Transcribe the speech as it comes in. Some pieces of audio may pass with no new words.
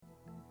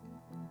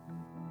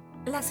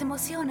Las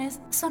emociones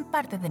son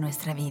parte de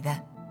nuestra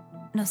vida.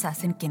 Nos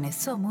hacen quienes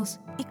somos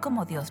y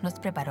cómo Dios nos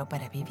preparó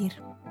para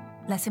vivir.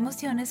 Las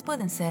emociones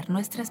pueden ser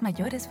nuestras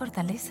mayores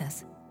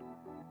fortalezas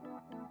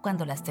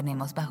cuando las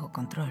tenemos bajo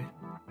control,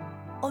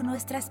 o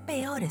nuestras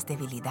peores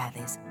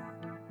debilidades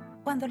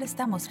cuando le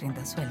estamos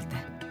rienda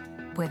suelta.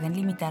 Pueden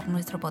limitar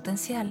nuestro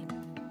potencial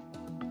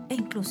e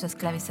incluso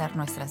esclavizar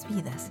nuestras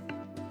vidas.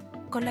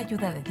 Con la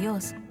ayuda de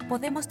Dios,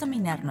 podemos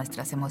dominar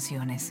nuestras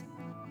emociones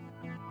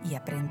y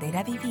aprender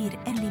a vivir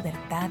en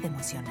libertad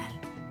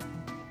emocional.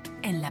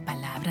 En la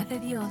palabra de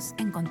Dios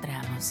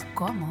encontramos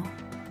cómo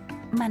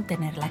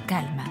mantener la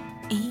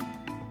calma y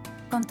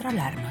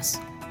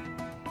controlarnos.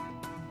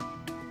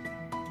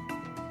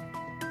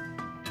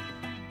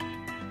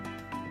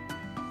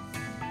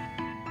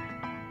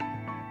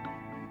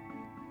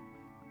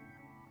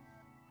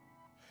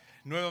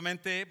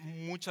 Nuevamente,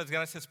 muchas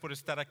gracias por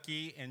estar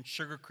aquí en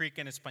Sugar Creek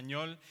en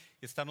español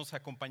y estarnos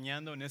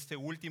acompañando en este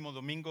último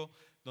domingo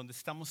donde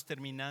estamos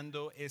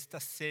terminando esta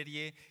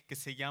serie que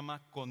se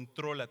llama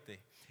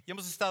Contrólate. Y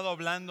hemos estado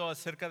hablando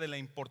acerca de la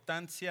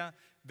importancia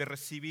de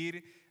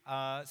recibir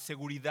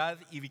seguridad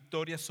y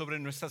victoria sobre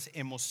nuestras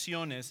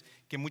emociones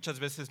que muchas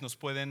veces nos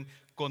pueden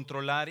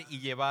controlar y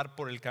llevar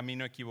por el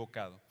camino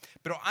equivocado.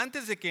 Pero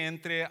antes de que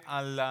entre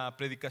a la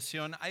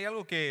predicación, hay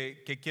algo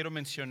que quiero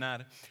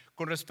mencionar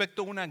con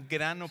respecto a una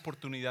gran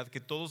oportunidad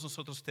que todos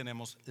nosotros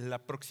tenemos la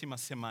próxima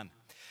semana.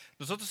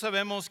 Nosotros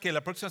sabemos que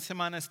la próxima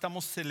semana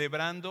estamos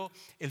celebrando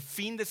el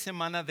fin de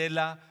semana ¿de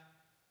la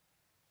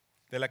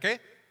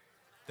qué?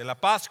 De la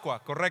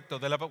Pascua, correcto.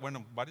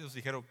 Bueno, varios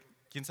dijeron,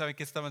 quién sabe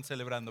qué estaban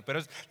celebrando, pero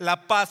es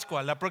la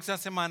Pascua. La próxima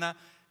semana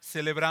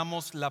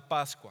celebramos la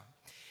Pascua.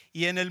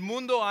 Y en el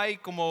mundo hay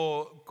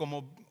como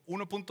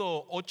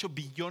 1.8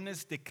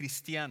 billones de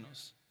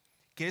cristianos.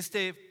 Que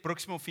este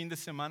próximo fin de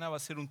semana va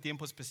a ser un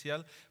tiempo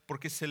especial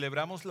porque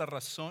celebramos la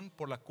razón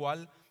por la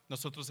cual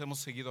nosotros hemos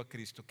seguido a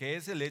Cristo, que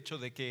es el hecho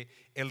de que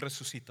Él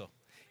resucitó,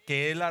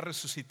 que Él ha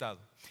resucitado.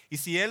 Y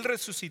si Él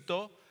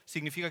resucitó,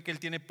 significa que Él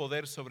tiene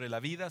poder sobre la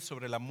vida,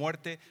 sobre la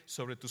muerte,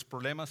 sobre tus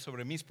problemas,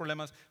 sobre mis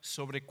problemas,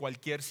 sobre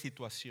cualquier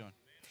situación.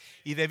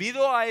 Y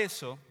debido a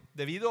eso,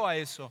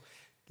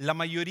 la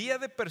mayoría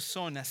de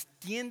personas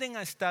tienden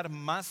a estar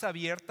más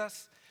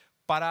abiertas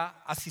para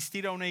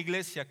asistir a una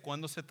iglesia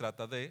cuando se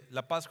trata de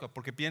la Pascua,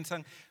 porque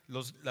piensan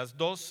las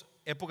dos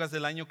épocas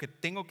del año que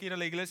tengo que ir a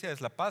la iglesia es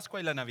la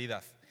Pascua y la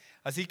Navidad.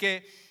 Así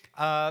que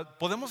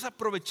podemos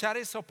aprovechar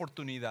esa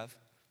oportunidad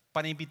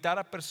para invitar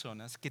a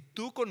personas que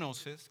tú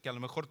conoces, que a lo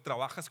mejor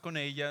trabajas con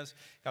ellas,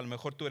 que a lo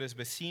mejor tú eres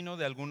vecino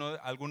de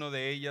alguno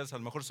de ellas, a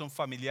lo mejor son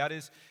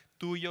familiares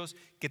tuyos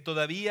que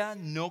todavía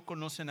no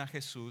conocen a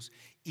Jesús,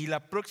 y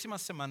la próxima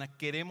semana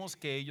queremos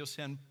que ellos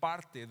sean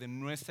parte de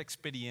nuestra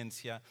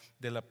experiencia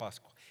de la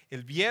Pascua.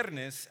 El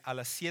viernes a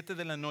las 7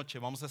 de la noche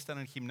vamos a estar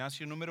en el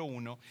gimnasio número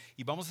 1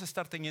 y vamos a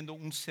estar teniendo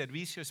un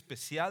servicio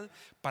especial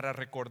para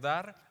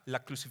recordar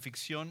la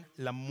crucifixión,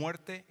 la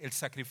muerte, el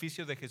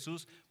sacrificio de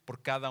Jesús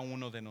por cada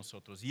uno de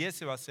nosotros. Y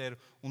ese va a ser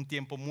un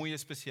tiempo muy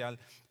especial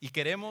y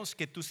queremos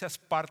que tú seas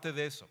parte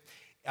de eso.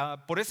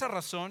 Por esa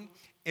razón,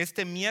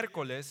 este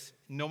miércoles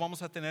no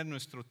vamos a tener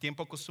nuestro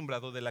tiempo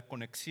acostumbrado de la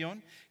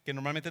conexión que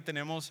normalmente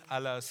tenemos a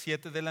las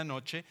 7 de la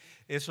noche.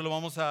 Eso lo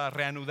vamos a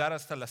reanudar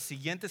hasta la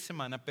siguiente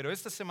semana, pero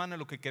esta semana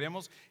lo que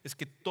queremos es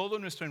que todo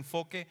nuestro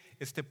enfoque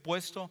esté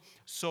puesto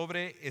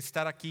sobre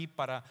estar aquí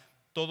para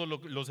todos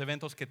los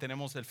eventos que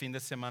tenemos el fin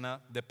de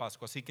semana de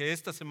Pascua. Así que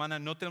esta semana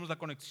no tenemos la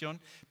conexión,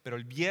 pero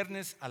el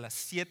viernes a las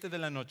 7 de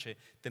la noche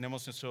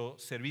tenemos nuestro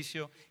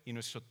servicio y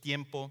nuestro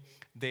tiempo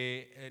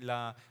de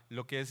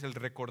lo que es el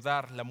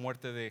recordar la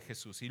muerte de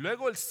Jesús. Y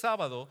luego el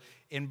sábado,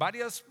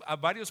 a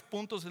varios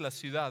puntos de la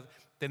ciudad,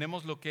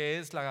 tenemos lo que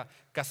es la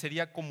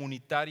cacería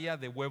comunitaria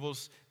de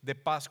huevos de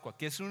Pascua,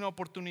 que es una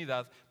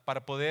oportunidad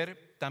para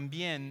poder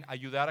también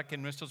ayudar a que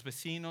nuestros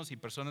vecinos y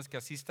personas que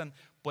asistan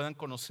puedan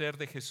conocer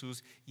de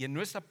Jesús. Y en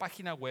nuestra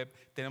página web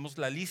tenemos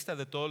la lista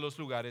de todos los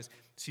lugares.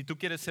 Si tú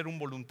quieres ser un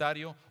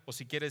voluntario o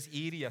si quieres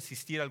ir y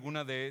asistir a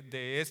alguna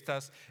de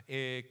estas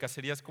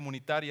cacerías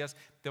comunitarias,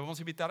 te vamos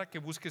a invitar a que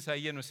busques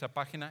ahí en nuestra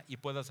página y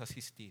puedas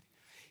asistir.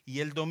 Y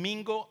el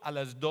domingo a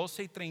las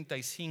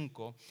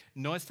 12:35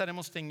 no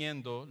estaremos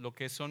teniendo lo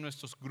que son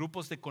nuestros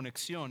grupos de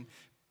conexión,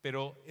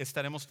 pero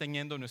estaremos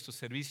teniendo nuestro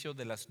servicio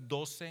de las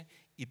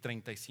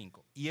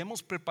 12:35. Y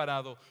hemos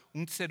preparado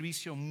un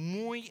servicio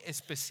muy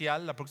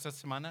especial la próxima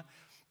semana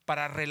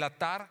para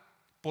relatar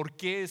por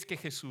qué es que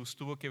Jesús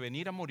tuvo que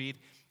venir a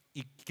morir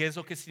y qué es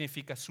lo que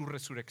significa su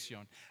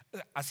resurrección.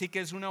 Así que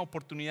es una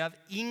oportunidad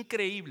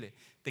increíble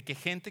de que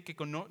gente que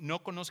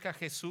no conozca a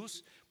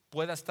Jesús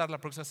pueda estar la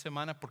próxima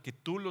semana porque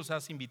tú los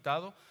has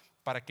invitado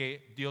para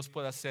que Dios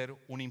pueda hacer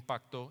un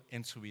impacto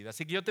en su vida.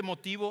 Así que yo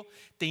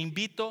te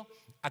invito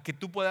a que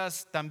tú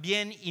puedas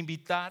también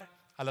invitar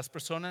a las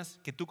personas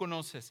que tú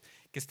conoces,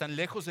 que están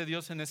lejos de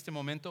Dios en este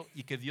momento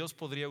y que Dios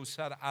podría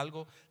usar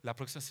algo la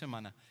próxima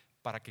semana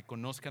para que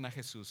conozcan a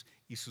Jesús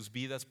y sus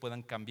vidas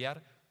puedan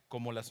cambiar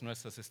como las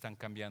nuestras están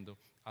cambiando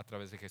a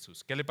través de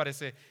Jesús. ¿Qué le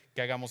parece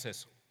que hagamos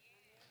eso?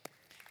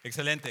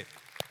 Excelente.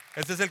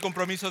 Este es el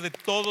compromiso de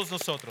todos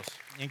nosotros,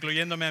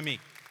 incluyéndome a mí.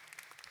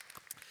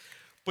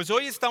 Pues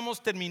hoy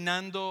estamos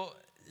terminando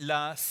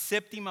la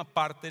séptima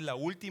parte, la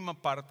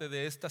última parte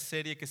de esta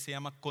serie que se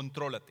llama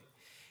Contrólate.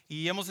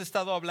 Y hemos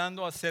estado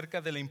hablando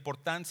acerca de la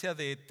importancia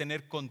de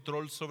tener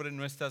control sobre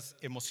nuestras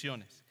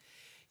emociones.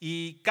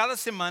 Y cada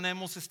semana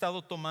hemos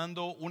estado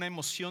tomando una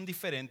emoción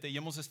diferente y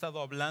hemos estado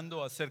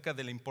hablando acerca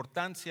de la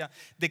importancia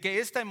de que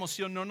esta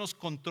emoción no nos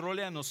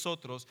controle a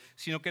nosotros,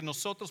 sino que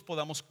nosotros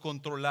podamos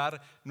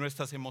controlar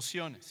nuestras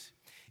emociones.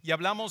 Y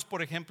hablamos,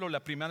 por ejemplo,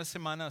 la primera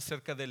semana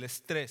acerca del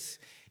estrés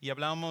y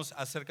hablamos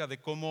acerca de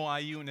cómo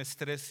hay un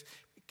estrés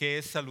que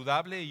es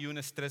saludable y un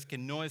estrés que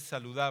no es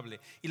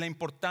saludable y la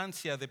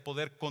importancia de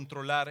poder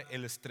controlar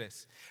el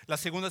estrés. La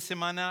segunda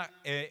semana,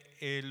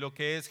 lo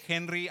que es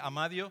Henry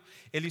Amadio,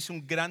 él hizo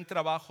un gran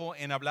trabajo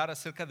en hablar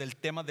acerca del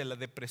tema de la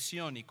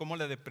depresión y cómo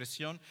la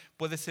depresión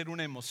puede ser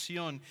una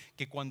emoción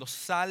que cuando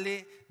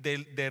sale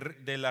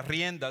de las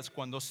riendas,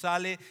 cuando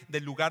sale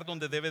del lugar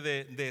donde debe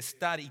de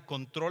estar y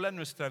controla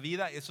nuestra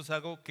vida, eso es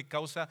algo que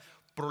causa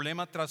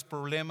problema tras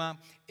problema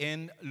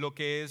en lo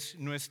que es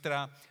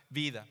nuestra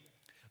vida.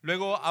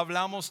 Luego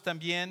hablamos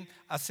también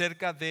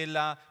acerca de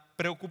la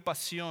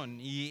preocupación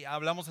y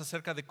hablamos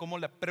acerca de cómo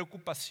la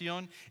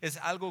preocupación es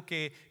algo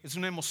que es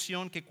una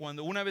emoción que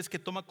cuando una vez que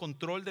toma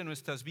control de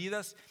nuestras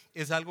vidas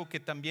es algo que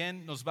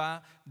también nos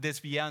va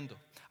desviando.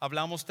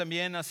 Hablamos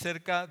también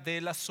acerca de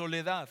la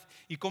soledad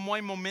y cómo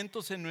hay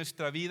momentos en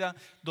nuestra vida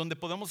donde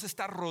podemos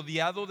estar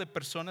rodeados de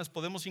personas,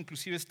 podemos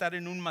inclusive estar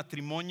en un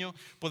matrimonio,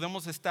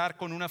 podemos estar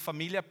con una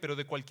familia, pero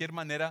de cualquier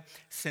manera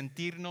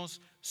sentirnos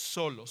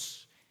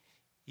solos.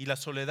 Y la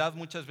soledad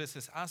muchas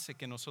veces hace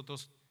que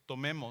nosotros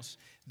tomemos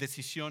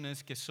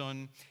decisiones que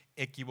son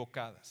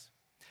equivocadas.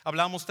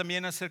 Hablamos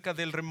también acerca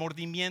del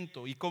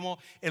remordimiento y cómo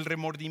el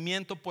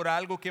remordimiento por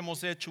algo que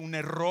hemos hecho, un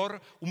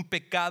error, un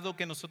pecado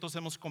que nosotros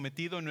hemos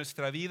cometido en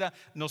nuestra vida,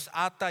 nos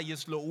ata y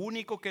es lo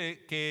único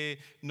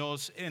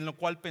en lo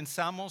cual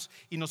pensamos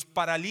y nos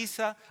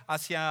paraliza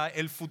hacia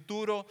el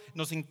futuro,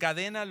 nos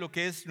encadena lo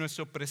que es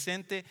nuestro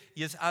presente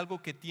y es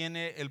algo que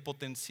tiene el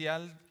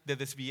potencial de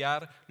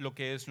desviar lo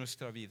que es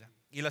nuestra vida.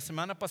 Y la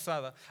semana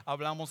pasada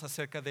hablamos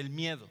acerca del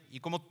miedo y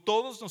cómo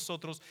todos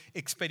nosotros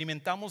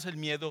experimentamos el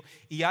miedo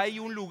y hay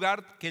un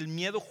lugar que el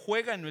miedo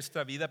juega en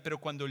nuestra vida, pero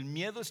cuando el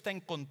miedo está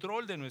en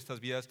control de nuestras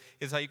vidas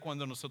es ahí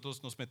cuando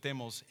nosotros nos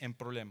metemos en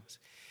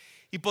problemas.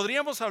 Y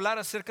podríamos hablar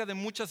acerca de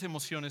muchas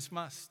emociones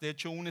más. De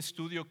hecho, un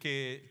estudio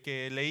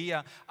que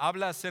leía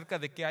habla acerca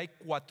de que hay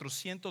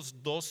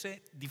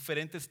 412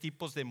 diferentes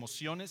tipos de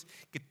emociones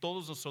que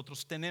todos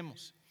nosotros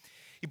tenemos.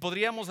 Y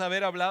podríamos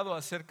haber hablado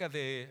acerca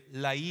de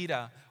la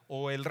ira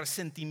o el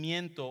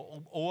resentimiento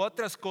o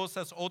otras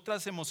cosas,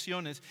 otras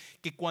emociones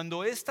que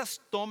cuando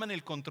éstas toman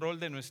el control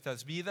de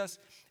nuestras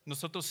vidas,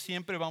 nosotros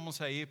siempre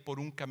vamos a ir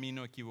por un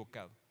camino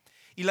equivocado.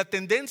 Y la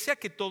tendencia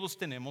que todos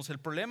tenemos, el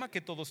problema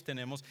que todos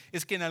tenemos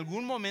es que en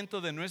algún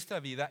momento de nuestra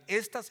vida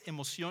estas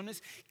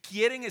emociones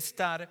quieren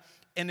estar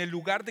en el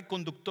lugar de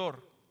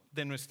conductor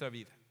de nuestra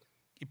vida.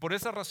 Y por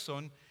esa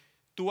razón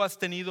tú has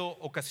tenido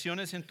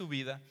ocasiones en tu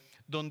vida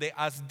donde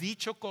has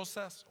dicho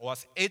cosas o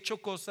has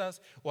hecho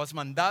cosas o has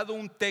mandado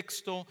un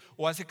texto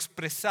o has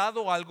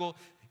expresado algo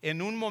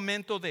en un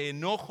momento de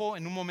enojo,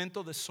 en un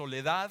momento de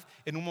soledad,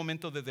 en un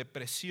momento de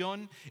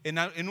depresión,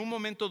 en un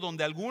momento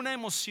donde alguna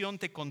emoción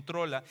te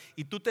controla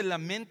y tú te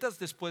lamentas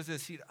después de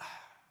decir,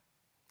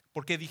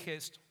 ¿por qué dije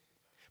esto?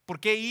 ¿Por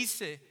qué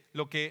hice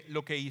lo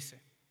que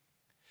hice?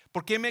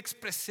 ¿Por qué me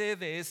expresé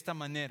de esta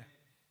manera?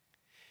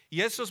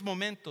 Y esos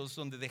momentos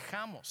donde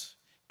dejamos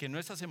que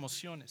nuestras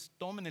emociones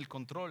tomen el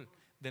control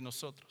de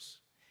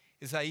nosotros,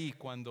 es ahí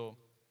cuando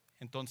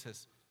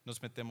entonces nos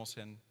metemos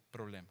en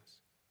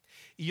problemas.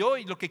 Y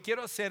hoy lo que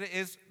quiero hacer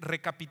es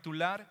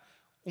recapitular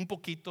un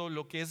poquito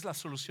lo que es la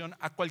solución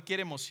a cualquier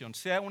emoción,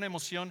 sea una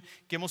emoción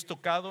que hemos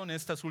tocado en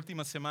estas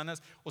últimas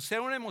semanas o sea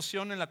una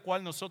emoción en la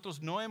cual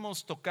nosotros no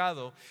hemos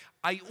tocado.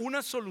 Hay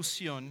una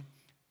solución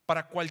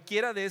para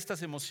cualquiera de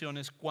estas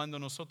emociones cuando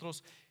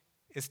nosotros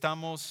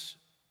estamos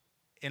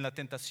en la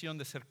tentación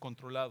de ser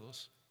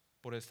controlados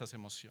por estas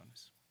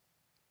emociones.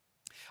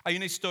 Hay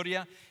una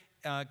historia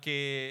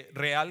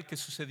real que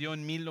sucedió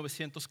en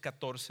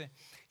 1914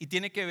 y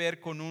tiene que ver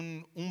con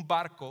un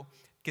barco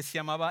que se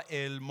llamaba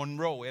el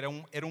Monroe.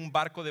 Era un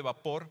barco de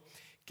vapor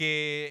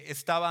que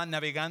estaba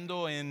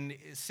navegando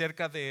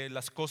cerca de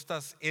las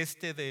costas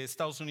este de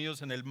Estados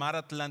Unidos en el mar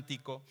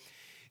Atlántico.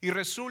 Y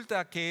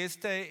resulta que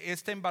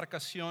esta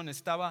embarcación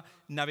estaba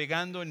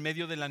navegando en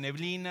medio de la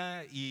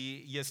neblina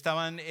y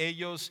estaban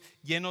ellos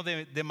llenos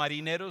de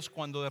marineros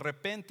cuando de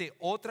repente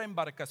otra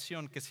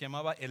embarcación que se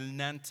llamaba el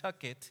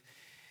Nantucket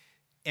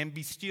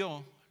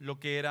embistió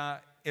lo que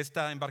era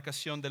esta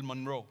embarcación del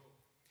Monroe.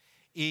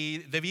 Y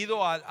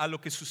debido a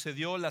lo que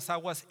sucedió, las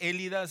aguas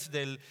gélidas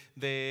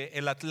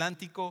del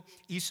Atlántico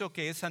hizo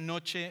que esa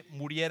noche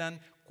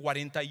murieran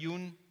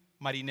 41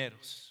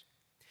 marineros.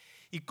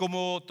 Y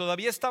como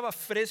todavía estaba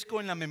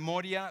fresco en la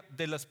memoria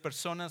de las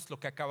personas lo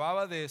que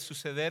acababa de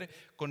suceder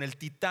con el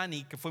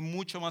Titanic, que fue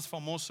mucho más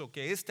famoso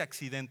que este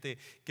accidente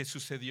que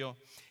sucedió,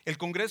 el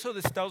Congreso de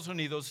Estados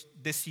Unidos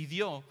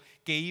decidió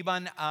que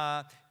iban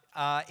a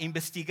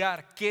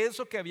investigar qué es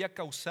lo que había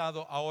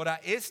causado ahora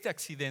este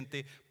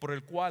accidente por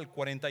el cual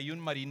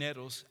 41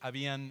 marineros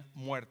habían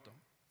muerto.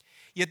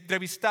 Y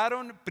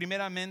entrevistaron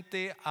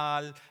primeramente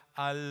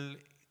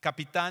al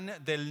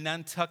capitán del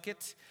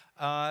Nantucket,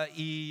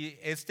 y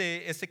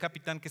este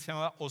capitán que se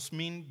llamaba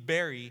Osmin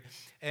Berry.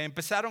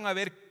 Empezaron a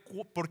ver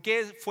por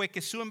qué fue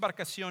que su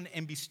embarcación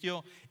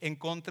embistió en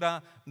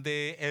contra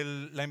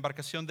de la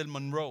embarcación del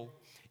Monroe.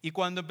 Y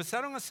cuando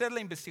empezaron a hacer la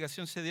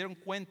investigación se dieron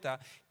cuenta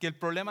que el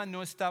problema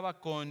no estaba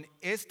con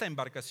esta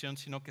embarcación,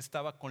 sino que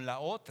estaba con la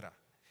otra,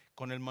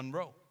 con el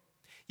Monroe.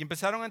 Y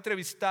empezaron a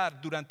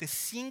entrevistar durante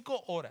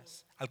 5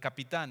 horas al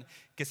capitán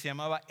que se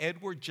llamaba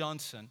Edward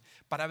Johnson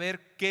para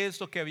ver qué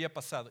es lo que había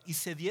pasado. Y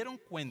se dieron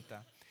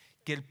cuenta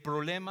que el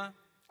problema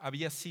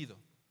había sido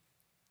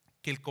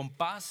que el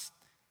compás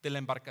de la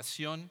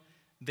embarcación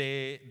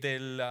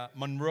del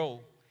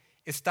Monroe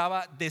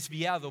estaba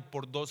desviado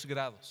por 2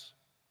 grados.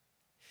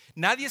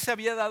 Nadie se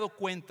había dado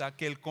cuenta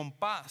que el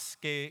compás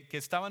que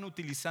estaban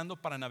utilizando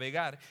para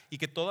navegar y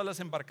que todas las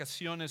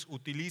embarcaciones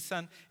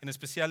utilizan, en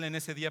especial en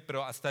ese día,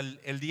 pero hasta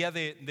el día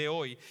de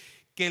hoy,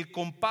 que el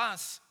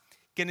compás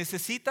que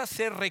necesita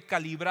ser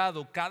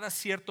recalibrado cada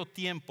cierto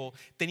tiempo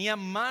tenía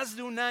más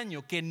de 1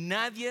 año que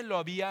nadie lo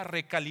había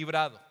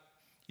recalibrado.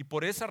 Y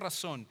por esa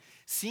razón,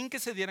 sin que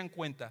se dieran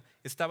cuenta,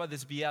 estaba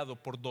desviado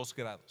por 2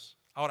 grados.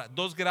 Ahora,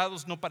 2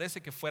 grados no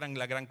parece que fueran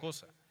la gran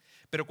cosa.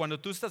 Pero cuando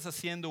tú estás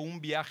haciendo un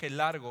viaje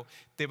largo,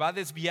 te va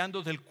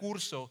desviando del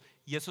curso,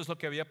 y eso es lo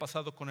que había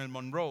pasado con el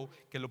Monroe,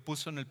 que lo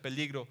puso en el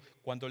peligro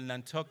cuando el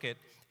Nantucket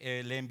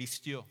le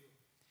embistió.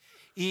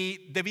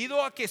 Y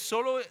debido a que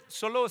solo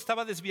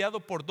estaba desviado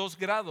por 2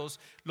 grados,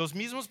 los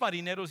mismos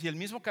marineros y el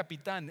mismo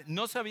capitán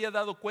no se había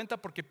dado cuenta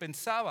porque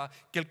pensaba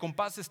que el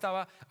compás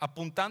estaba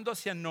apuntando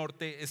hacia el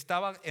norte,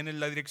 estaba en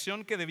la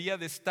dirección que debía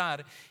de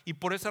estar, y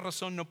por esa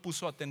razón no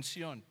puso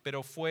atención.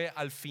 Pero fue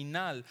al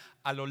final,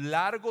 a lo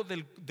largo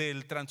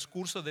del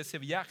transcurso de ese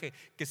viaje,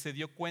 que se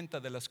dio cuenta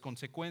de las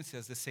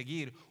consecuencias de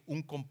seguir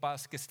un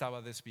compás que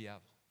estaba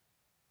desviado.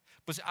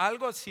 Pues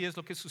algo así es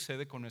lo que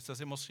sucede con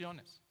nuestras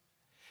emociones.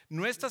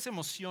 Nuestras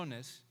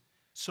emociones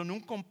son un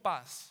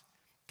compás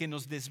que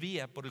nos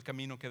desvía por el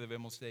camino que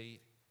debemos de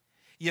ir.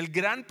 Y el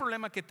gran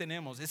problema que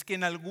tenemos es que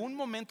en algún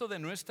momento de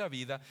nuestra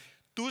vida,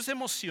 tus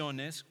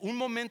emociones, un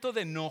momento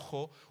de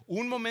enojo,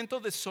 un momento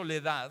de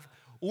soledad,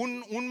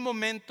 un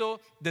momento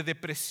de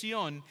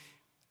depresión,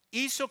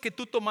 hizo que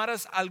tú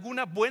tomaras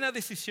alguna buena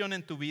decisión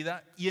en tu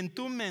vida, y en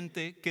tu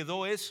mente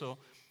quedó eso.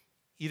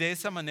 Y de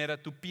esa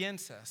manera tú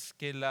piensas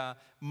que la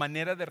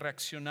manera de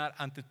reaccionar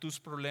ante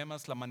tus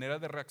problemas, la manera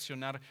de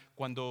reaccionar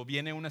cuando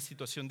viene una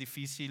situación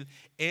difícil,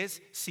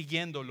 es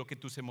siguiendo lo que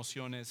tus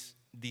emociones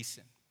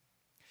dicen.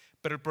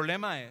 Pero el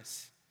problema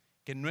es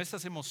que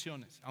nuestras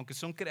emociones, aunque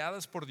son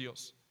creadas por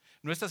Dios,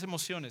 nuestras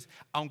emociones,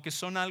 aunque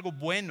son algo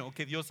bueno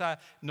que Dios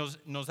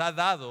nos ha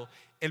dado,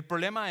 el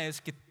problema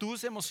es que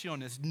tus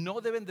emociones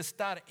no deben de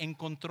estar en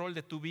control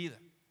de tu vida.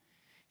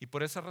 Y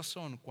por esa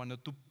razón, cuando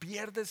tú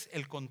pierdes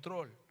el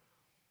control,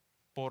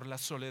 por la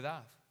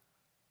soledad,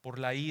 por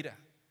la ira,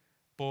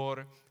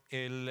 por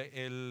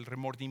el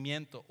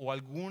remordimiento o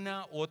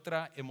alguna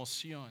otra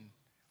emoción,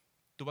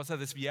 tú vas a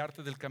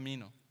desviarte del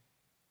camino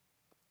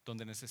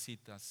donde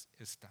necesitas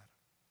estar.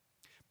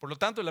 Por lo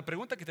tanto, la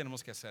pregunta que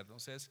tenemos que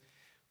hacernos es: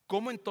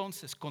 ¿cómo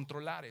entonces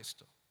controlar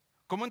esto?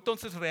 ¿Cómo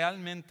entonces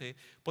realmente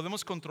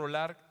podemos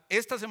controlar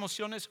estas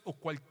emociones o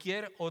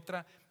cualquier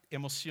otra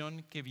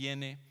emoción que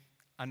viene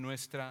a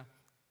nuestra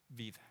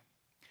vida?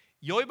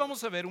 Y hoy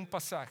vamos a ver un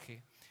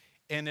pasaje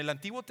en el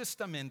Antiguo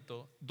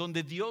Testamento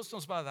donde Dios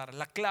nos va a dar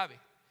la clave,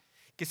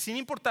 que sin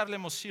importar la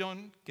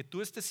emoción que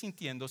tú estés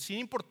sintiendo, sin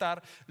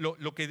importar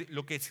lo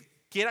que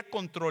quiera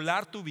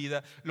controlar tu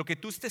vida, lo que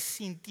tú estés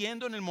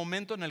sintiendo en el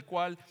momento en el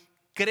cual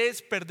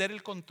crees perder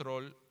el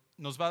control,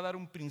 nos va a dar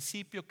un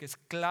principio que es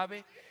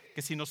clave,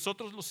 que si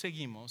nosotros lo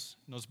seguimos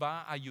nos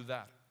va a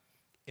ayudar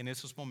en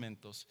esos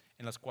momentos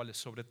en los cuales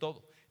sobre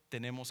todo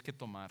tenemos que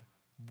tomar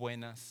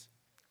buenas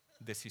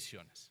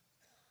decisiones.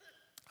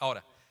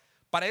 Ahora,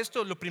 para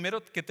esto lo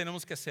primero que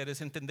tenemos que hacer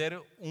es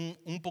entender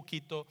un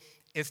poquito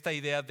esta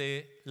idea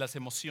de las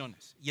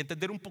emociones y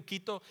entender un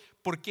poquito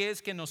por qué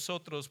es que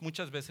nosotros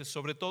muchas veces,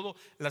 sobre todo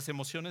las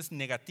emociones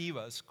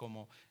negativas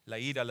como la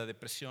ira, la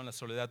depresión, la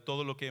soledad,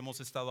 todo lo que hemos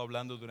estado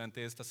hablando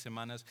durante estas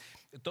semanas,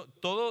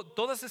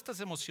 todas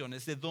estas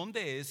emociones, ¿de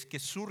dónde es que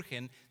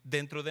surgen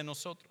dentro de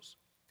nosotros?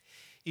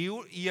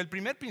 Y el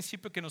primer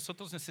principio que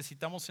nosotros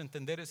necesitamos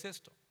entender es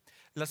esto: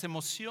 las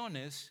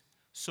emociones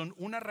son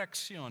una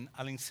reacción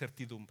a la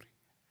incertidumbre.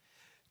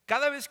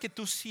 Cada vez que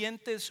tú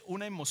sientes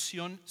una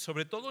emoción,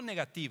 sobre todo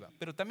negativa,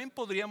 pero también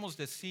podríamos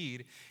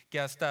decir que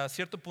hasta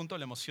cierto punto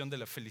la emoción de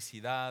la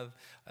felicidad,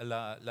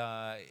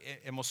 las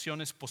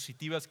emociones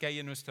positivas que hay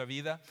en nuestra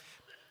vida,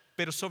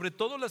 pero sobre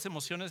todo las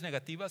emociones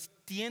negativas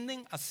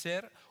tienden a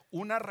ser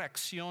una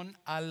reacción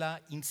a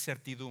la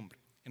incertidumbre.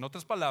 En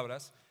otras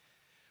palabras,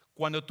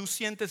 cuando tú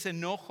sientes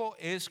enojo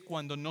es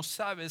cuando no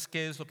sabes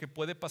qué es lo que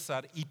puede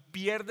pasar y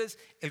pierdes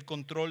el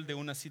control de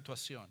una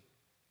situación.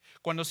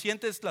 Cuando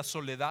sientes la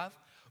soledad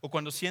o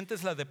cuando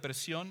sientes la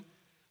depresión,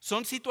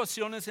 son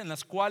situaciones en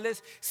las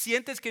cuales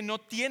sientes que no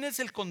tienes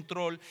el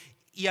control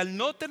y al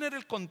no tener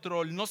el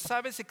control no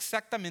sabes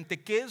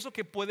exactamente qué es lo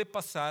que puede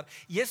pasar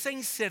y esa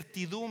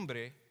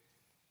incertidumbre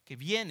que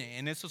viene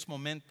en esos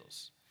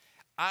momentos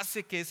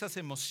hace que esas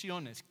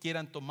emociones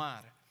quieran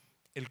tomar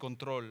el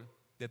control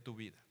de tu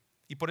vida.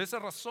 Y por esa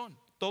razón,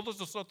 todos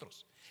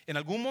nosotros, en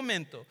algún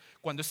momento,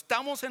 cuando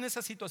estamos en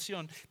esa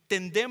situación,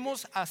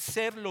 tendemos a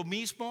hacer lo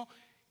mismo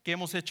que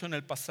hemos hecho en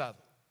el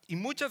pasado. Y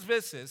muchas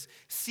veces,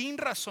 sin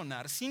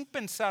razonar, sin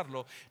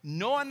pensarlo,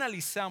 no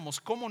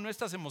analizamos cómo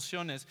nuestras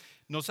emociones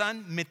nos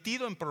han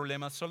metido en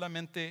problemas,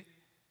 solamente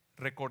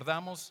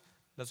recordamos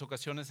las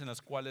ocasiones en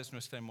las cuales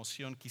nuestra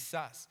emoción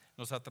quizás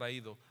nos ha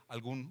traído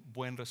algún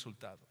buen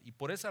resultado. Y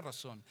por esa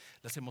razón,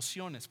 las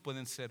emociones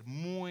pueden ser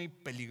muy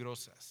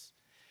peligrosas,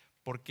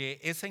 porque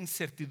esa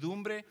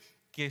incertidumbre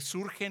que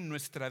surge en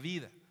nuestra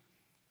vida,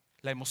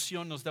 la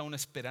emoción nos da una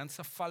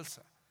esperanza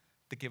falsa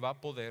de que va a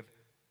poder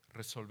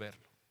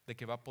resolverlo,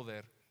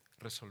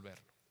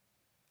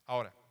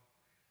 Ahora,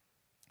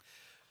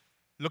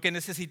 lo que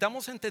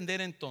necesitamos entender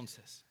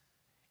entonces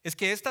es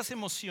que estas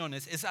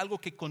emociones es algo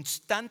que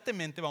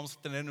constantemente vamos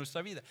a tener en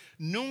nuestra vida.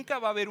 Nunca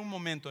va a haber un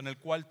momento en el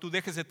cual tú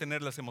dejes de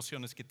tener las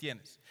emociones que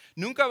tienes.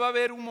 Nunca va a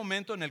haber un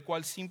momento en el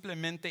cual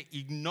simplemente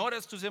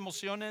ignoras tus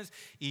emociones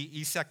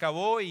y se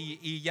acabó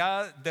y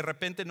ya de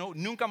repente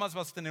nunca más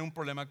vas a tener un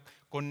problema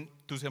con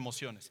tus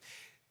emociones.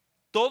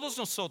 Todos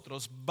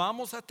nosotros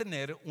vamos a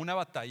tener una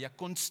batalla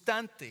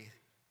constante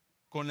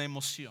con la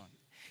emoción.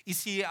 Y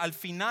si al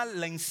final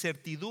la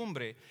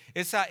incertidumbre,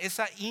 esa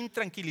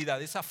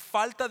intranquilidad, esa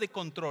falta de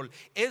control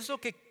es lo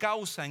que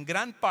causa en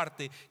gran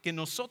parte que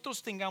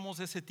nosotros tengamos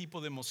ese tipo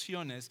de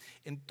emociones,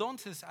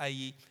 entonces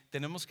ahí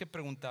tenemos que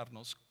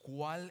preguntarnos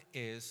cuál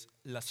es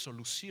la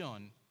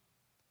solución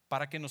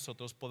para que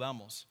nosotros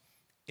podamos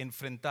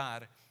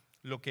enfrentar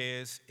lo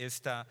que es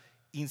esta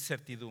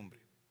incertidumbre.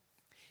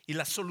 Y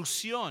la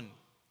solución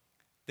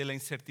de la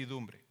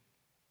incertidumbre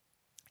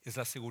es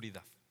la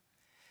seguridad.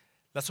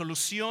 La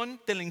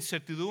solución de la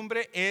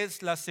incertidumbre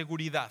es la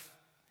seguridad.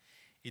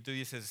 Y tú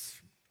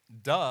dices,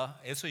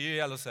 eso yo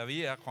ya lo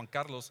sabía, Juan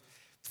Carlos,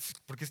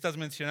 ¿por qué estás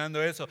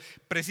mencionando eso?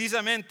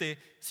 Precisamente,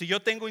 si yo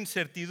tengo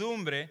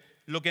incertidumbre,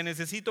 lo que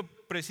necesito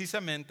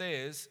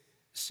precisamente es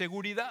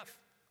seguridad.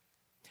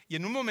 Y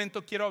en un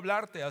momento quiero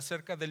hablarte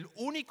acerca del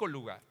único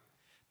lugar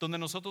donde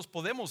nosotros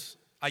podemos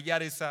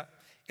hallar esa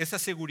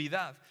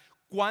seguridad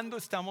cuando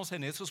estamos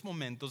en esos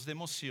momentos de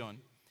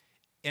emoción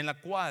en la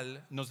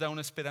cual nos da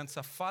una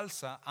esperanza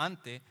falsa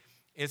ante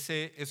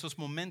esos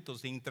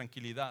momentos de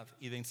intranquilidad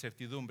y de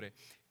incertidumbre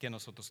que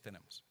nosotros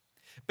tenemos.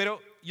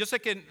 Pero yo sé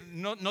que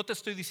no te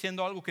estoy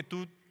diciendo algo que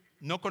tú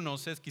no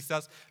conoces,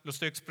 quizás lo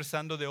estoy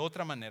expresando de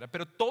otra manera,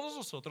 pero todos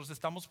nosotros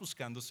estamos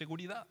buscando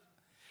seguridad.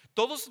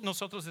 Todos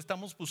nosotros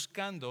estamos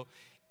buscando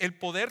el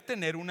poder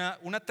tener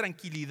una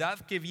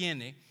tranquilidad que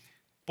viene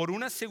por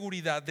una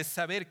seguridad de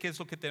saber qué es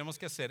lo que tenemos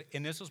que hacer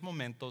en esos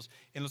momentos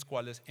en los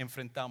cuales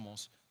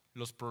enfrentamos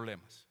los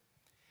problemas.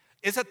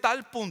 Es a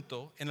tal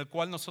punto en el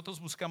cual nosotros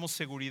buscamos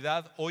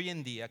seguridad hoy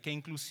en día que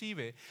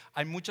inclusive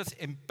hay muchas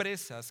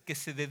empresas que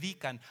se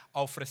dedican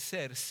a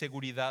ofrecer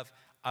seguridad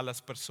a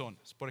las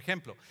personas. Por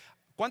ejemplo,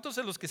 ¿cuántos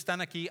de los que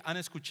están aquí han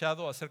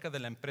escuchado acerca de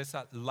la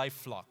empresa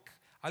LifeLock?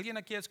 ¿Alguien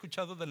aquí ha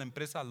escuchado de la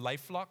empresa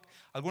LifeLock?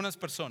 Algunas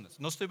personas.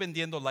 No estoy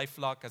vendiendo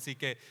LifeLock, así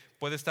que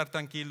puede estar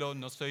tranquilo,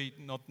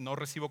 no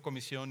recibo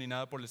comisión ni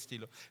nada por el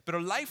estilo. Pero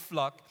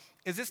LifeLock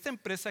es esta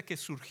empresa que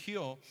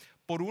surgió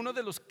por uno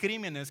de los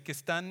crímenes que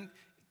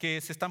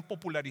se están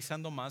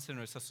popularizando más en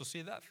nuestra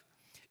sociedad.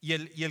 Y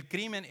el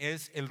crimen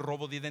es el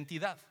robo de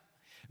identidad.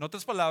 En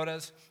otras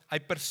palabras,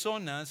 hay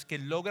personas que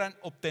logran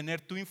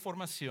obtener tu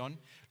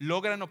información,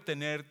 logran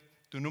obtener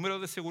tu número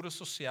de seguro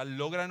social,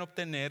 logran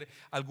obtener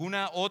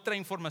alguna otra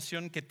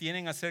información que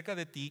tienen acerca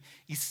de ti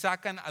y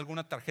sacan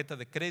alguna tarjeta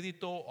de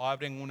crédito o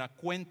abren una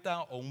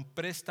cuenta o un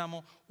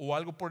préstamo o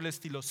algo por el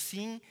estilo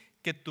sin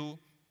que tú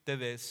te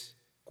des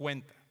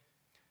cuenta.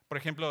 Por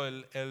ejemplo,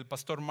 el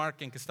pastor Mark,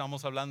 en que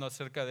estábamos hablando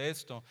acerca de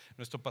esto,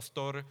 nuestro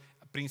pastor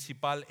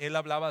principal, él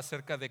hablaba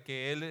acerca de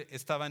que él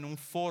estaba en un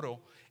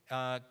foro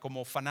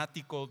como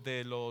fanático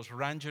de los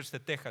Rangers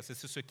de Texas.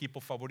 Ese es su equipo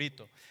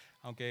favorito,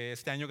 aunque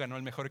este año ganó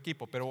el mejor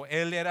equipo, pero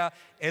él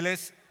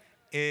es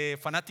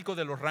fanático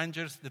de los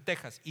Rangers de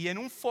Texas. Y en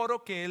un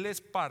foro que él es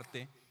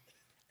parte,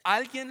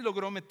 alguien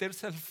logró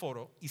meterse al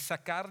foro y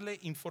sacarle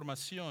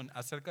información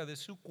acerca de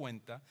su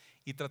cuenta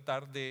y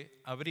tratar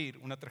de abrir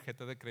una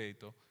tarjeta de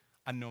crédito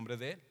a nombre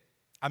de él.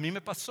 A mí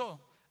me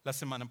pasó la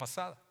semana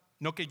pasada.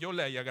 No que yo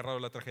le haya agarrado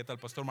la tarjeta al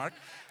pastor Mark,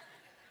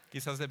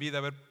 quizás debí de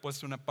haber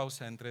puesto una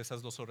pausa entre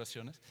esas dos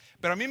oraciones,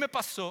 pero a mí me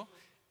pasó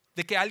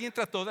de que alguien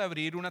trató de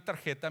abrir una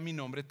tarjeta a mi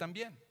nombre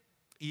también.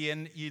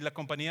 y la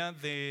compañía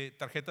de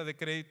tarjeta de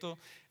crédito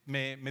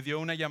me dio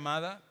una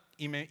llamada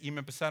y me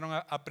empezaron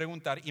a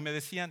preguntar y me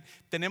decían,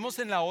 tenemos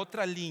en la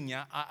otra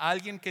línea a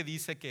alguien que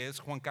dice que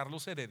es Juan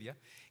Carlos Heredia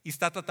y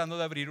está tratando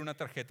de abrir una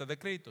tarjeta de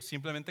crédito.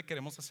 Simplemente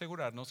queremos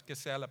asegurarnos que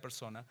sea la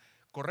persona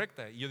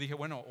correcta. Y yo dije,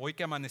 bueno, hoy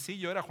que amanecí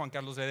yo era Juan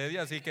Carlos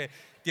Heredia, así que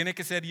tiene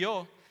que ser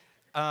yo.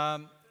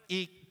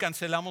 Y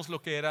cancelamos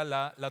lo que era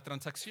la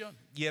transacción.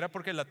 Y era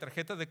porque la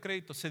tarjeta de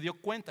crédito se dio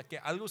cuenta que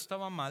algo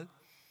estaba mal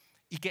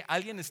y que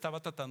alguien estaba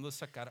tratando de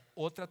sacar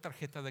otra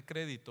tarjeta de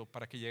crédito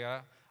para que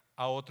llegara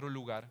a otro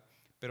lugar,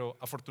 pero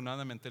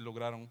afortunadamente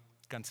lograron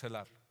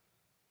cancelarlo.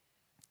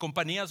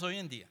 Compañías hoy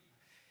en día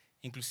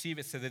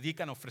inclusive se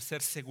dedican a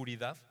ofrecer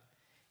seguridad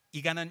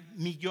y ganan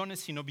millones,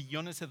 si no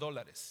billones de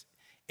dólares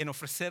en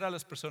ofrecer a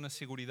las personas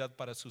seguridad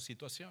para su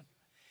situación.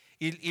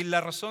 Y la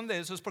razón de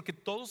eso es porque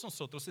todos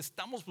nosotros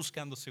estamos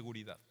buscando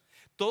seguridad.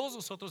 Todos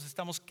nosotros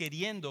estamos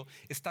queriendo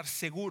estar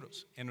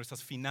seguros en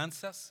nuestras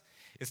finanzas,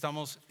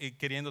 estamos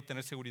queriendo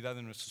tener seguridad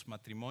en nuestros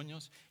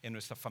matrimonios, en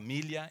nuestra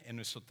familia, en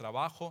nuestro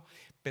trabajo,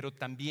 pero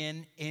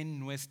también en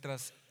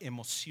nuestras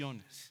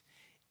emociones,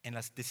 en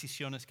las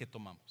decisiones que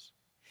tomamos.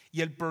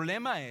 Y el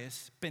problema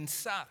es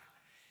pensar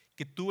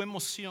que tu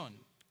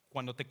emoción,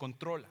 cuando te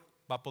controla,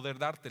 va a poder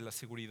darte la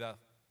seguridad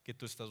que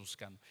tú estás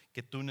buscando,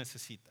 que tú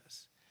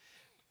necesitas.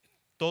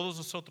 Todos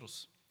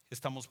nosotros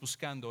estamos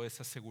buscando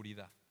esa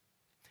seguridad.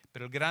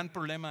 Pero el gran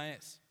problema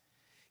es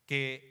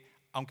que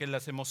aunque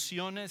las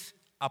emociones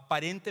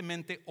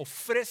aparentemente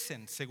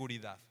ofrecen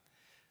seguridad,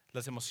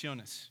 las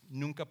emociones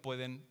nunca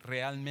pueden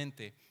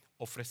realmente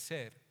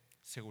ofrecer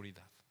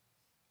seguridad.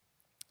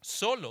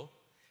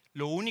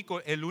 El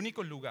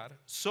único lugar,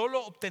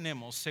 solo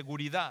obtenemos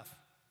seguridad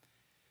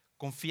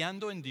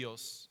confiando en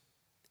Dios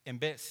en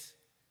vez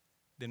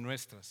de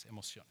nuestras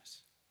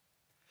emociones.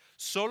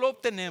 Solo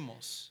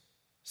obtenemos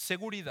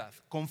seguridad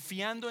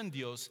confiando en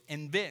Dios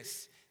en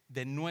vez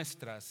de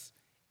nuestras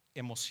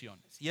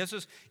emociones. Y eso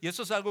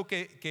es algo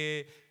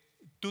que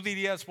tú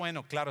dirías,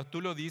 bueno, claro, tú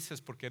lo dices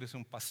porque eres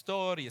un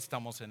pastor y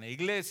estamos en la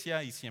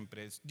iglesia y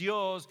siempre es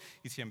Dios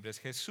y siempre es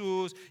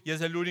Jesús y es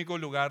el único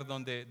lugar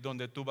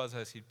donde tú vas a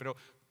decir.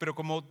 Pero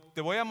como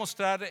te voy a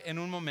mostrar en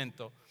un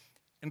momento,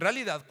 en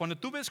realidad, cuando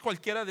tú ves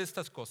cualquiera de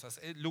estas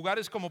cosas,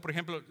 lugares como por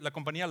ejemplo la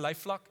compañía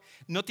LifeLock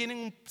no tienen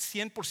un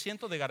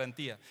 100% de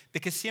garantía de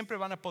que siempre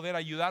van a poder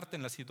ayudarte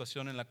en la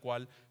situación en la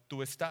cual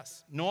tú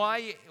estás. No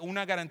hay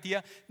una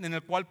garantía en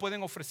la cual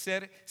pueden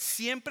ofrecer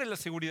siempre la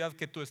seguridad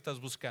que tú estás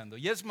buscando.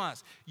 Y es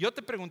más, yo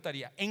te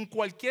preguntaría, en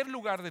cualquier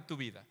lugar de tu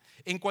vida,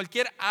 en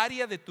cualquier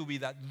área de tu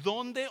vida,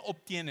 ¿dónde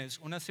obtienes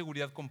una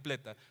seguridad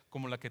completa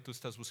como la que tú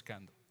estás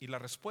buscando? Y la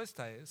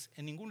respuesta es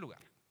en ningún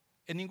lugar,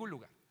 en ningún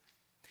lugar.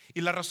 Y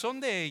la razón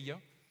de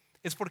ello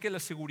es porque la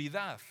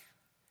seguridad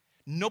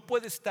no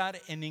puede estar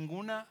en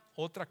ninguna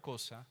otra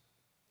cosa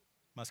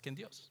más que en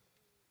Dios.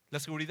 La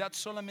seguridad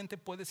solamente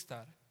puede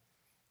estar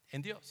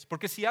en Dios.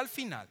 Porque si al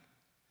final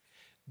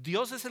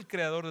Dios es el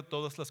creador de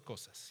todas las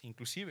cosas,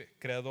 inclusive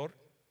creador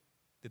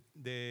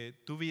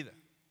de tu vida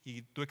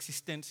y tu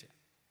existencia,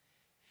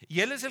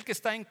 y Él es el que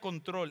está en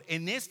control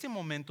en este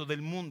momento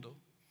del mundo,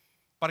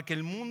 para que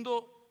el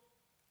mundo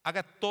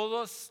haga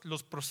todos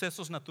los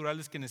procesos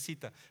naturales que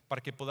necesita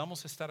para que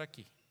podamos estar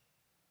aquí.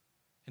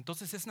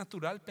 Entonces es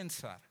natural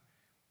pensar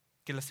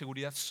que la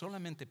seguridad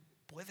solamente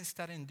puede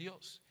estar en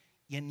Dios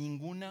y en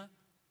ninguna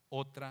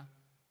otra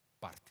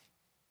parte.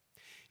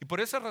 Y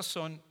por esa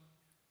razón,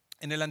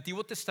 en el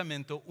Antiguo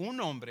Testamento, un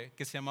hombre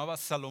que se llamaba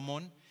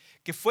Salomón,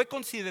 que fue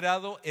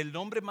considerado el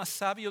hombre más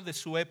sabio de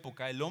su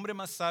época, el hombre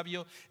más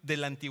sabio de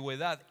la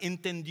antigüedad,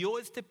 entendió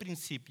este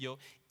principio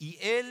y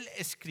él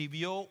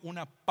escribió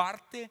una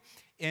parte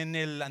en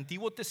el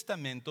Antiguo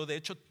Testamento, de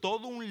hecho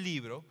todo un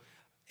libro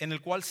en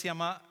el cual se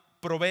llama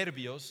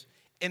Proverbios,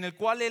 en el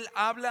cual él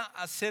habla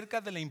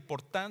acerca de la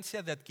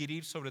importancia de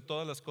adquirir sobre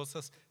todas las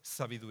cosas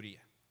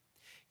sabiduría.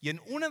 Y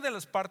en una de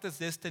las partes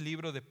de este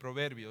libro de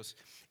Proverbios,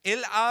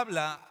 él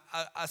habla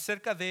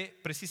acerca de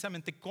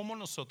precisamente cómo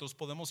nosotros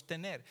podemos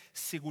tener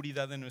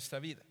seguridad en nuestra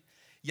vida.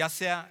 Ya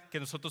sea que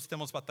nosotros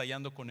estemos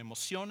batallando con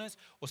emociones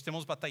o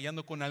estemos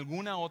batallando con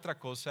alguna otra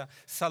cosa,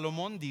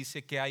 Salomón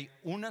dice que hay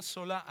una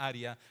sola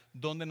área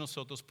donde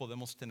nosotros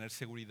podemos tener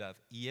seguridad.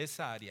 Y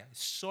esa área es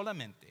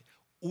solamente,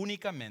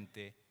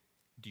 únicamente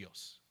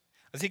Dios.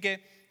 Así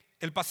que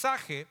el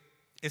pasaje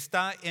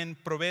está en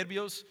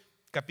Proverbios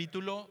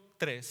capítulo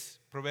 3,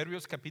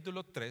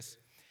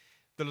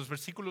 de los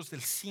versículos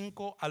del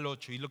 5 al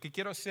 8. Y lo que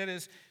quiero hacer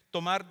es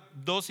tomar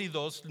 2 y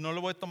 2. No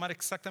lo voy a tomar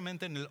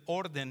exactamente en el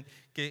orden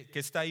que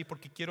está ahí,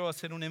 porque quiero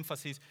hacer un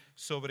énfasis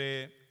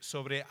sobre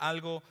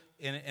algo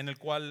en el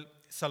cual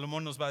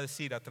Salomón nos va a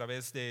decir a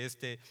través de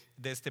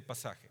este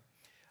pasaje.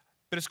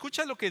 Pero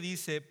escucha lo que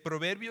dice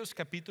Proverbios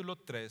capítulo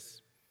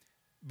 3,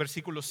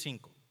 versículo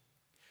 5.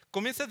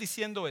 Comienza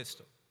diciendo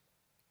esto: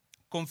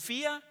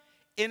 confía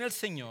en el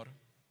Señor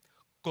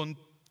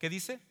 ¿qué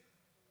dice?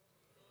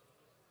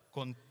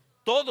 Con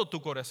todo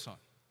tu corazón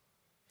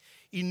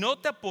y no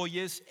te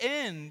apoyes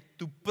en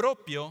tu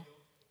propio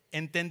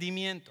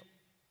entendimiento.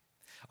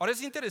 Ahora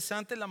es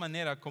interesante la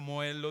manera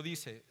como él lo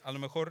dice. A lo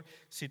mejor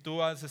si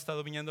tú has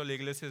estado viniendo a la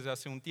iglesia desde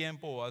hace un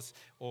tiempo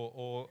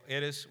o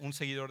eres un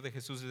seguidor de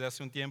Jesús desde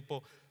hace un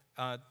tiempo,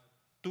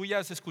 tú ya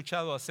has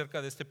escuchado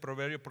acerca de este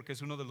proverbio porque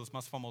es uno de los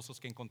más famosos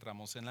que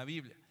encontramos en la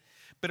Biblia.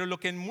 Pero lo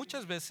que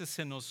muchas veces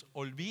se nos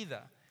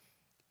olvida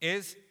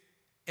es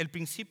el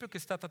principio que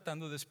está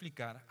tratando de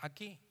explicar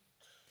aquí.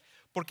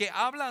 Porque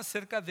habla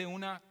acerca de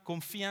una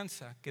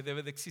confianza que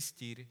debe de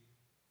existir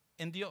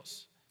en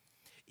Dios.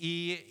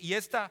 Y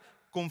esta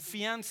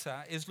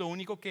confianza es lo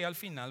único que al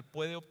final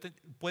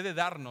puede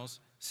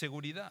darnos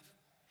seguridad.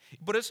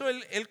 Por eso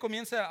él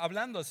comienza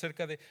hablando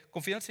acerca de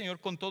confiar al Señor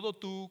con todo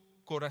tu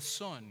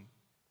corazón.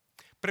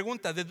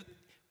 Pregunta,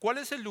 ¿cuál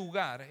es el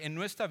lugar en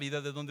nuestra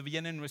vida de donde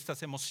vienen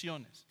nuestras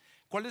emociones?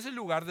 ¿Cuál es el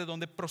lugar de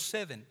donde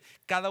proceden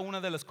cada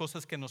una de las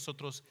cosas que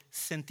nosotros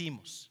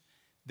sentimos?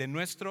 De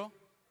nuestro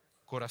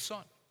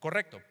corazón,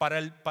 correcto.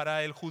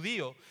 Para el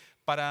judío,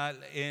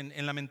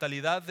 en la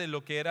mentalidad de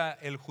lo que era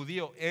el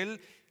judío, él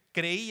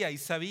creía y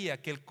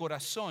sabía que el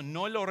corazón,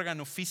 no el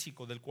órgano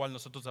físico del cual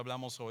nosotros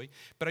hablamos hoy,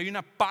 pero hay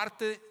una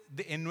parte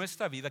en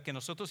nuestra vida que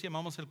nosotros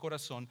llamamos el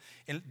corazón,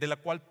 de la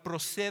cual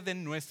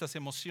proceden nuestras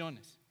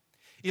emociones.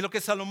 Y lo que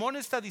Salomón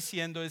está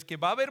diciendo es que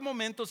va a haber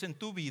momentos en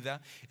tu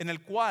vida en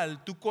el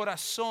cual tu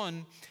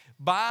corazón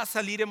va a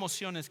salir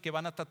emociones que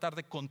van a tratar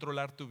de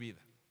controlar tu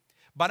vida.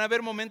 Van a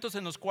haber momentos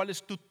en los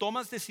cuales tú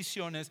tomas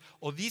decisiones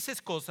o dices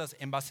cosas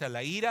en base a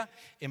la ira,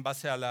 en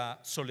base a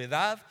la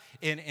soledad,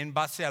 en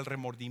base al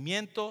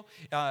remordimiento,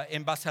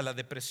 en base a la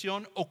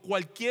depresión o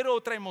cualquier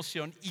otra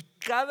emoción. Y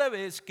cada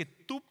vez que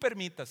tú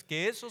permitas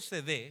que eso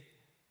se dé,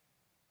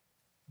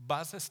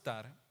 vas a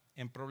estar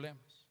en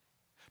problemas.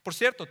 Por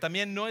cierto,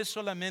 también no es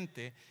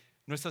solamente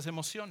nuestras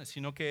emociones,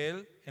 sino que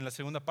él en la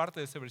segunda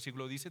parte de este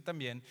versículo dice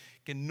también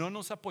que no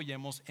nos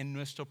apoyemos en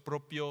nuestro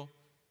propio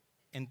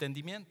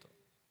entendimiento.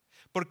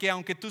 Porque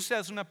aunque tú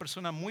seas una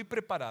persona muy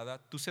preparada,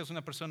 tú seas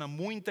una persona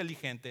muy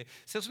inteligente,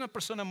 seas una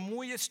persona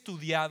muy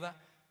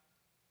estudiada,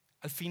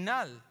 al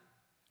final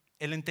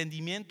el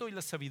entendimiento y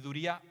la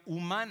sabiduría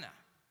humana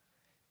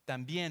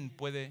también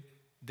puede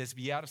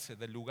desviarse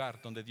del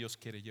lugar donde Dios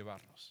quiere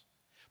llevarnos.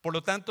 Por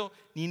lo tanto,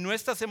 ni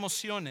nuestras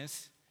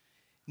emociones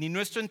ni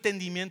nuestro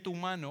entendimiento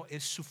humano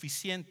es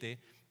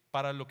suficiente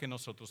para lo que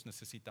nosotros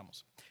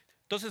necesitamos.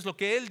 Entonces, lo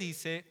que él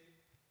dice,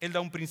 él da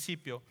un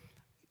principio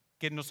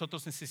que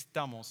nosotros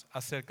necesitamos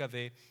acerca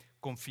de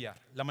confiar.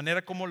 La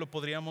manera como lo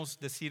podríamos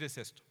decir es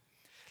esto: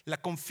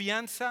 la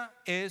confianza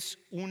es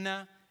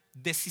una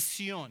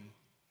decisión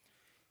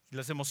y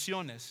las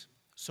emociones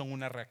son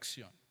una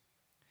reacción.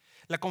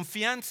 La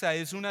confianza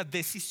es una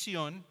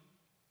decisión,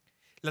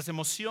 las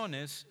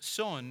emociones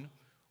son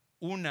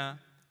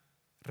una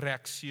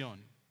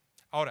reacción.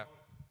 Ahora,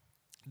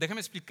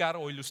 déjame explicar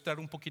o ilustrar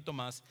un poquito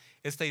más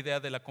esta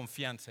idea de la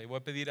confianza. Y voy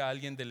a pedir a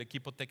alguien del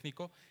equipo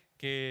técnico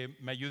que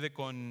me ayude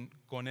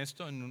con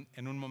esto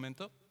en un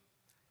momento.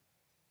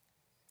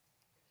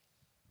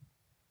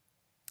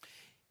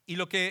 Y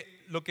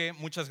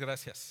muchas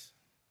gracias.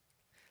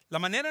 La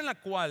manera en la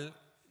cual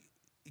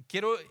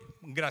quiero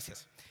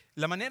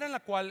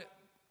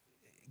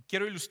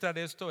ilustrar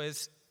esto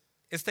es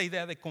esta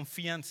idea de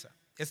confianza.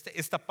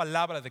 Esta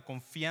palabra de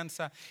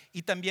confianza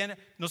y también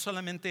no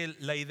solamente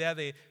la idea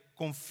de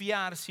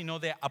confiar, sino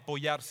de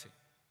apoyarse.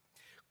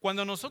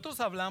 Cuando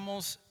nosotros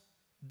hablamos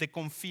de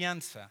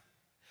confianza,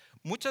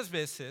 muchas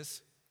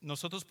veces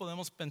nosotros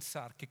podemos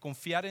pensar que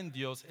confiar en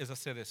Dios es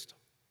hacer esto: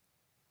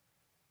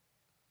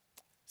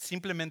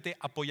 simplemente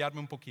apoyarme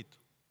un poquito.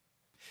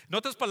 En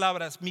otras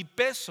palabras, mi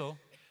peso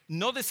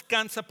no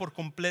descansa por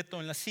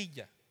completo en la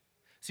silla,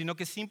 sino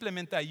que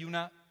simplemente hay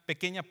una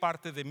pequeña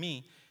parte de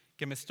mí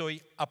que me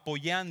estoy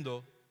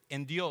apoyando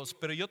en Dios,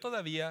 pero yo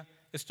todavía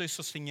estoy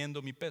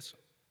sosteniendo mi peso.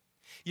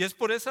 Y es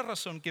por esa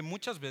razón que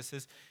muchas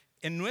veces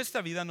en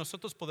nuestra vida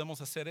nosotros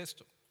podemos hacer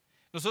esto.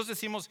 Nosotros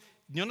decimos,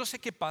 yo no sé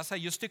qué pasa,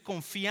 yo estoy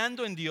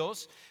confiando en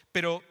Dios,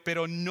 pero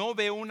no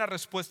veo una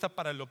respuesta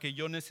para lo que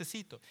yo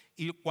necesito.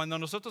 Y cuando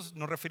nosotros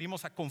nos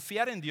referimos a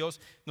confiar en Dios,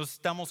 nos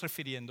estamos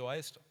refiriendo a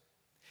esto.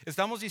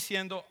 Estamos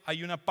diciendo,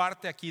 hay una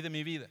parte aquí de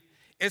mi vida.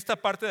 Esta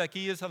parte de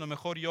aquí es, a lo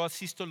mejor yo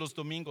asisto los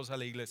domingos a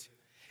la iglesia.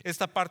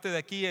 Esta parte de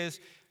aquí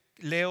es,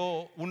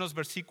 leo unos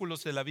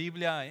versículos de la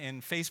Biblia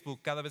en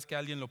Facebook cada vez que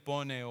alguien lo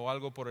pone o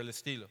algo por el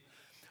estilo.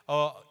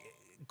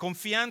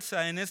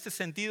 Confianza en este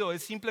sentido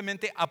es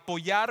simplemente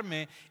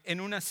apoyarme en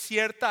una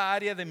cierta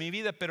área de mi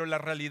vida, pero la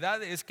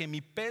realidad es que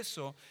mi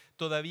peso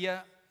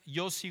todavía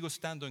yo sigo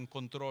estando en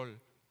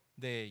control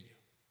de ello.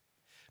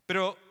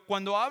 Pero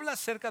cuando habla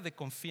acerca de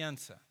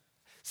confianza,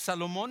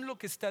 Salomón lo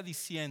que está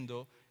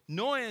diciendo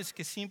no es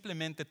que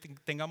simplemente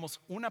tengamos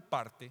una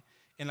parte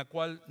en la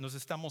cual nos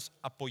estamos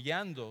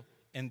apoyando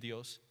en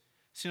Dios,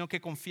 sino que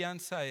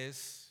confianza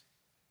es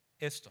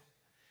esto.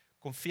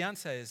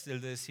 Confianza es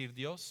el de decir,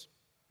 Dios,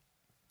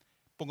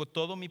 pongo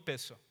todo mi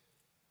peso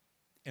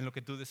en lo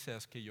que tú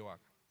deseas que yo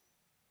haga.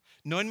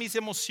 No en mis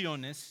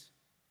emociones,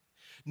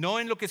 no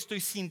en lo que estoy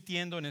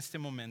sintiendo en este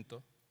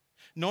momento,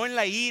 no en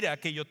la ira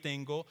que yo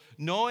tengo,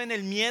 no en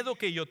el miedo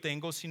que yo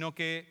tengo, sino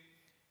que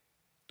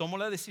tomo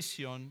la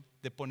decisión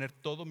de poner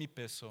todo mi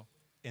peso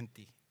en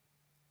ti.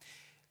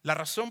 La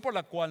razón por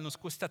la cual nos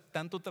cuesta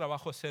tanto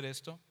trabajo hacer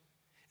esto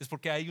es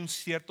porque hay un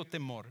cierto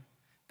temor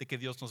de que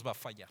Dios nos va a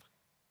fallar.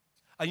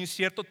 Hay un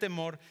cierto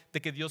temor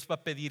de que Dios va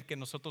a pedir que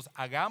nosotros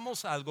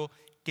hagamos algo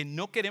que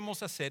no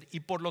queremos hacer y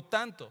por lo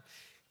tanto,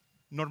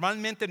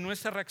 normalmente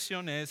nuestra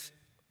reacción es: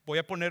 voy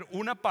a poner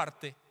una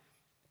parte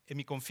en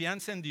mi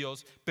confianza en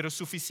Dios, pero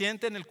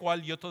suficiente en el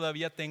cual yo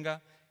todavía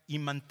tenga y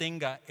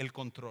mantenga el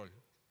control.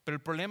 Pero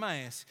el problema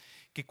es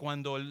que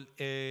cuando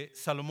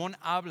Salomón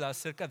habla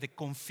acerca de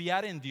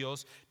confiar en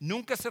Dios,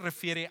 nunca se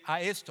refiere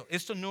a esto.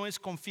 Esto no es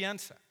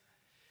confianza.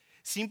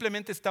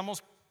 Simplemente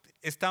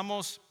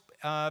estamos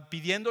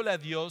pidiéndole a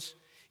Dios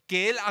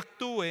que Él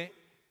actúe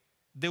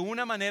de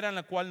una manera en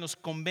la cual nos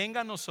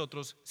convenga a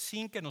nosotros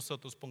sin que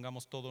nosotros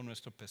pongamos todo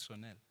nuestro peso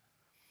en Él.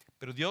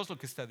 Pero Dios lo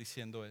que está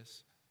diciendo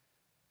es: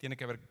 tiene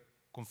que haber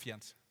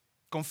confianza.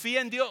 Confía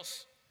en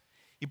Dios.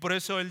 Y por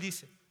eso Él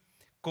dice: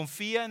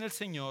 confía en el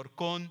Señor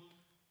con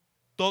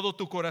todo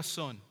tu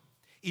corazón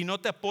y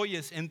no te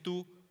apoyes en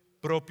tu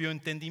propio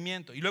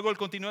entendimiento. Y luego Él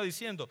continúa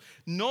diciendo: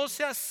 no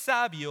seas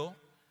sabio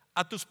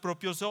a tus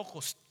propios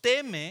ojos,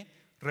 teme,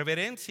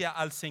 reverencia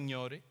al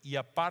Señor y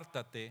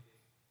apártate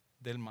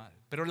del mal.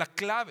 Pero la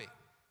clave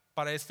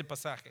para este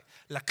pasaje,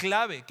 la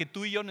clave que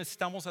tú y yo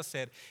necesitamos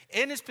hacer,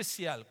 en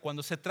especial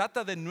cuando se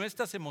trata de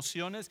nuestras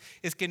emociones,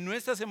 es que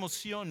nuestras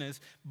emociones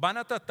van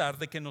a tratar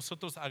de que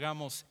nosotros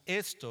hagamos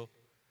esto,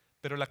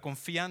 pero la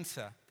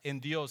confianza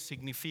en Dios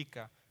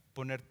significa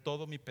poner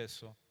todo mi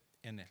peso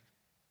en Él.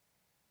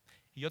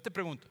 Y yo te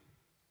pregunto,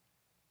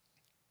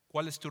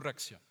 ¿cuál es tu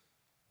reacción?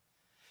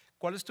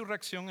 ¿Cuál es tu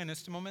reacción en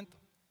este momento?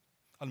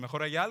 A lo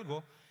mejor hay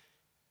algo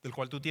del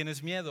cual tú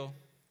tienes miedo,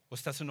 o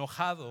estás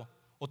enojado,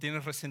 o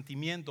tienes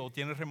resentimiento, o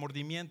tienes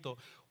remordimiento,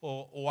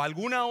 o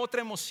alguna otra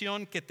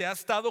emoción que te ha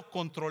estado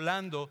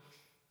controlando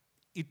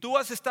y tú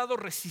has estado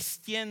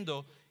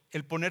resistiendo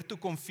el poner tu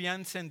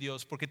confianza en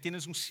Dios porque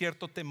tienes un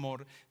cierto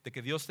temor de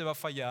que Dios te va a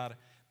fallar,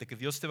 de que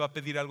Dios te va a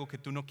pedir algo que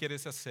tú no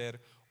quieres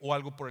hacer o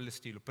algo por el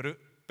estilo.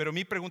 Pero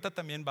mi pregunta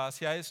también va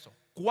hacia esto: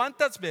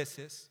 ¿cuántas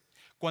veces,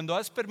 cuando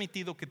has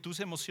permitido que tus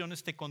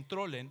emociones te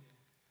controlen,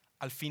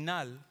 al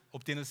final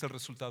obtienes el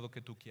resultado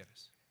que tú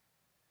quieres?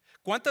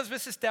 ¿Cuántas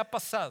veces te ha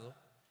pasado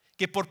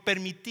que por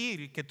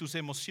permitir que tus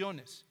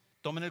emociones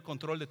tomen el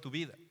control de tu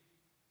vida,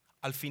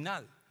 al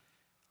final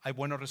hay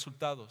buenos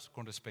resultados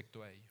con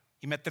respecto a ello?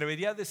 Y me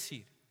atrevería a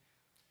decir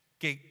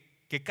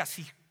que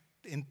casi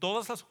en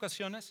todas las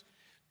ocasiones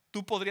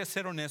tú podrías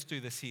ser honesto y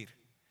decir: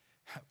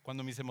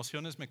 cuando mis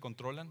emociones me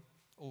controlan,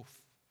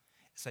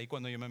 es ahí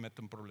cuando yo me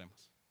meto en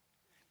problemas.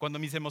 Cuando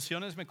mis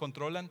emociones me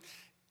controlan,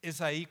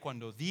 es ahí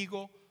cuando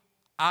digo,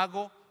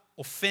 hago,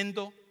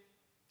 ofendo,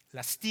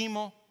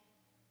 lastimo.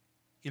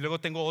 Y luego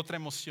tengo otra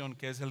emoción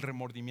que es el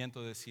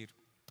remordimiento de decir: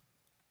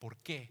 ¿por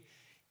qué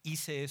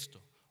hice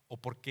esto? ¿O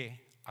por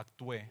qué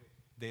actué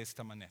de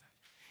esta manera?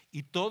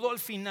 Y todo al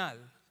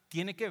final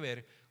tiene que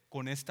ver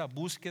con esta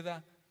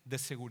búsqueda de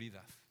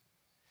seguridad.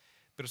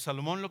 Pero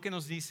Salomón lo que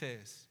nos dice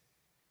es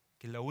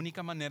que la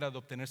única manera de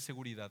obtener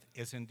seguridad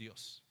es en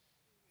Dios.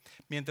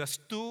 Mientras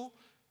tú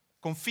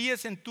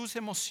confíes en tus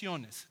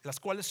emociones, las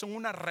cuales son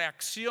una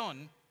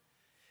reacción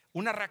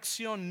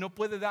no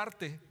puede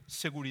darte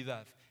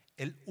seguridad.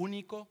 El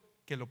único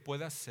que lo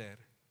puede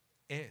hacer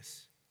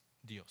es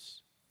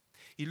Dios.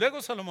 Y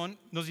luego Salomón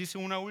nos dice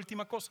una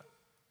última cosa.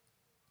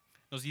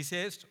 Nos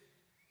dice esto.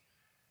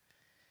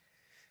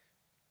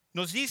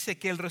 Nos dice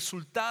que el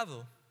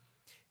resultado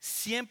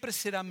siempre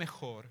será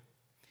mejor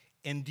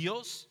en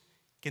Dios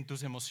que en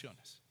tus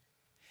emociones.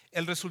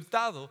 El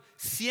resultado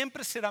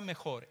siempre será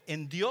mejor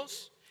en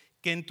Dios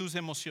que en tus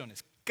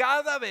emociones.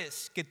 Cada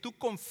vez que tú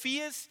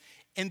confíes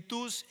en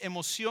tus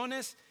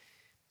emociones,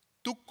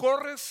 tú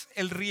corres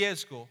el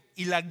riesgo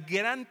y la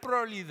gran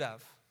probabilidad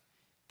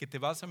que te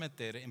vas a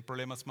meter en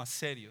problemas más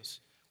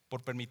serios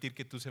por permitir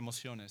que tus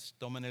emociones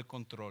tomen el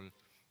control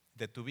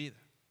de tu vida.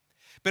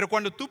 Pero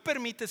cuando tú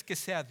permites que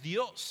sea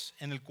Dios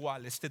en el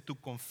cual esté tu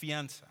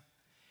confianza,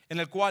 en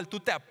el cual tú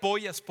te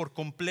apoyas por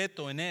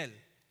completo en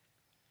Él,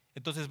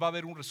 entonces va a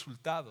haber un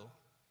resultado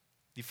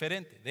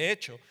diferente. De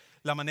hecho,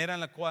 la manera en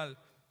la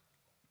cual,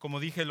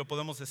 como dije, lo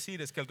podemos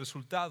decir es que el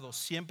resultado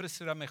siempre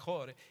será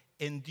mejor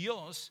en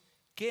Dios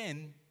que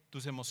en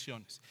tus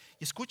emociones.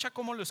 Y escucha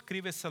cómo lo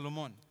escribe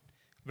Salomón,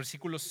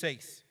 versículo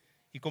 6,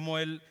 y cómo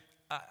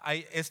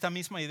esta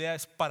misma idea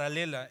es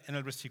paralela en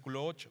el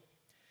versículo 8.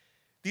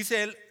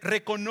 Dice él: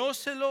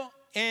 reconócelo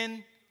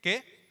en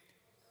 ¿qué?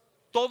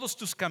 Todos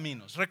tus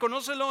caminos.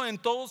 Reconócelo en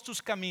todos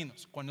tus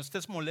caminos. Cuando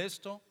estés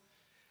molesto,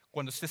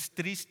 cuando estés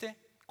triste,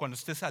 cuando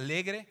estés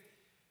alegre,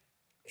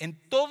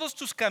 en todos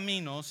tus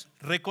caminos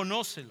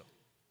reconócelo.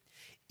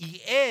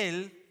 Y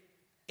Él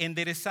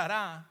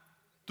enderezará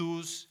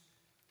tus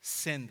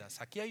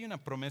sendas. Aquí hay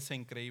una promesa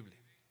increíble.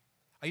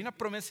 Hay una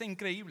promesa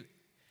increíble.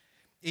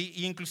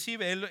 Y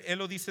inclusive él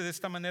lo dice de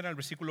esta manera en el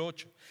versículo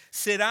 8.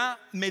 Será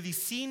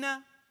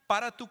medicina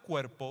para tu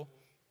cuerpo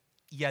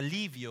y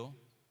alivio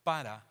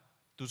para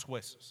tus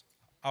huesos.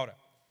 Ahora,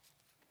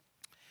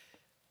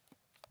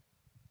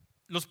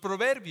 los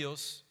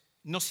proverbios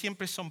no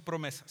siempre son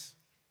promesas.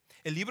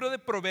 El libro de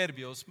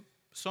Proverbios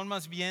son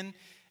más bien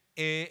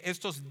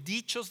estos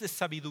dichos de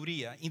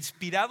sabiduría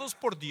inspirados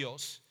por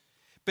Dios,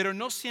 pero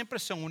no siempre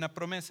son una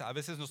promesa. A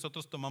veces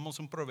nosotros tomamos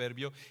un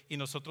proverbio y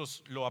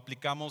nosotros lo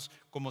aplicamos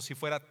como si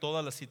fuera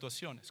todas las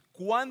situaciones.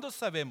 ¿Cuándo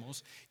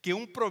sabemos que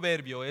un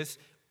proverbio es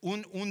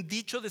un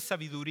dicho de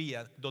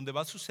sabiduría donde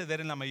va a suceder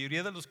en la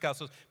mayoría de los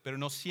casos, pero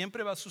no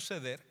siempre va a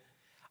suceder?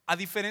 A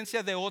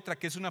diferencia de otra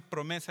que es una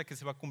promesa que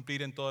se va a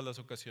cumplir en todas las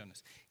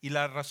ocasiones. Y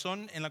la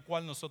razón en la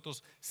cual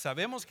nosotros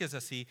sabemos que es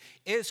así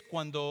es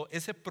cuando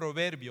ese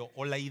proverbio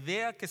o la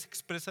idea que se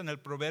expresa en el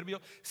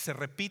proverbio se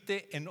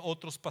repite en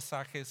otros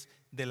pasajes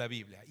de la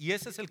Biblia. Y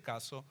ese es el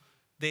caso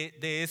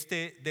de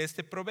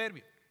este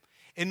proverbio.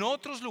 En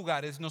otros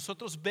lugares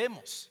nosotros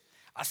vemos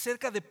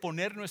acerca de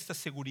poner nuestra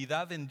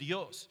seguridad en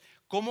Dios,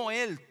 cómo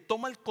Él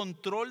toma el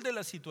control de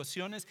las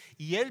situaciones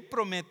y Él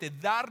promete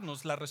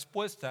darnos la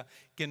respuesta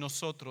que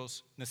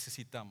nosotros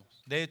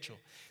necesitamos. De hecho,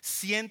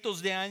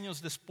 cientos de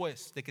años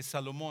después de que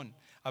Salomón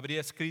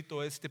habría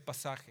escrito este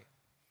pasaje,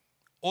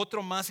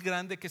 otro más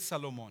grande que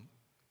Salomón,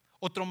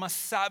 otro más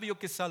sabio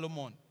que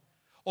Salomón,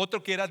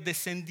 otro que era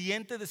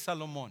descendiente de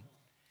Salomón,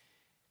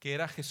 que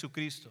era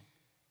Jesucristo,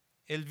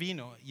 Él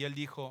vino y Él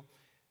dijo: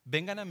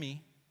 vengan a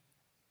mí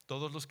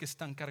todos los que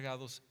están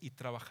cargados y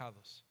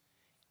trabajados,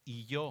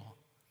 y yo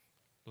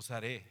los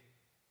haré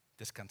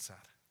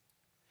descansar.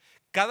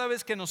 Cada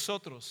vez que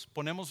nosotros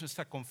ponemos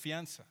nuestra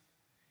confianza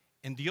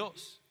en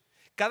Dios,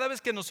 cada vez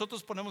que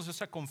nosotros ponemos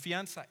nuestra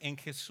confianza en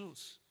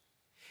Jesús,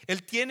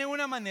 Él tiene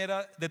una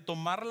manera de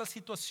tomar las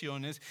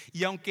situaciones,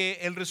 y aunque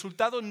el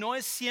resultado no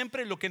es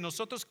siempre lo que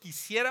nosotros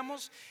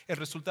quisiéramos, el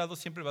resultado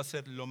siempre va a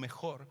ser lo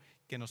mejor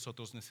que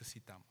nosotros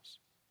necesitamos.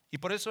 Y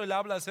por eso Él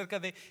habla acerca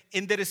de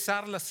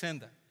enderezar la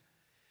senda,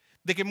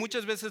 de que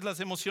muchas veces las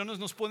emociones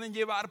nos pueden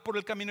llevar por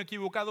el camino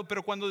equivocado,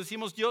 pero cuando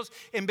decimos: Dios,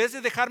 en vez de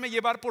dejarme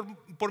llevar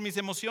por mis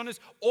emociones,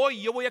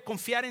 hoy yo voy a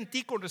confiar en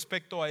ti con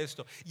respecto a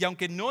esto. Y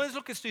aunque no es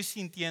lo que estoy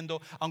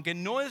sintiendo, aunque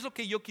no es lo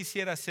que yo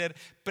quisiera hacer,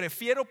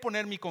 prefiero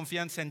poner mi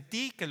confianza en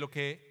ti que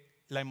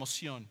la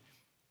emoción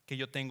que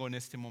yo tengo en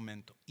este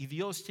momento. Y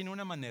Dios tiene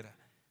una manera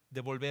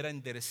de volver a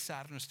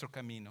enderezar nuestro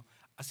camino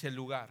hacia el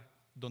lugar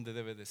donde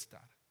debe de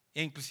estar.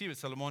 E inclusive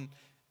Salomón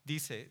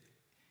dice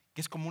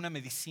que es como una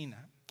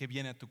medicina que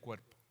viene a tu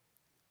cuerpo.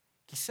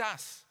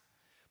 Quizás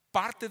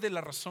parte de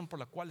la razón por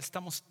la cual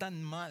estamos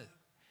tan mal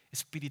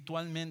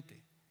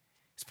espiritualmente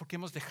es porque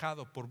hemos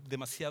dejado por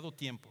demasiado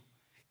tiempo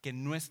que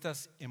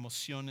nuestras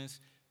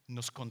emociones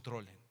nos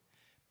controlen.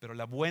 Pero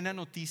la buena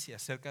noticia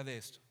acerca de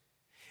esto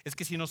es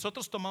que si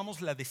nosotros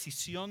tomamos la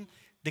decisión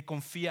de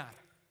confiar,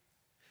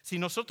 si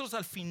nosotros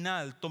al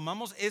final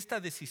tomamos esta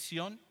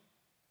decisión,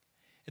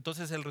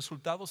 entonces el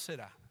resultado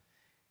será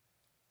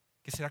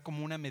que será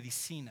como una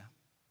medicina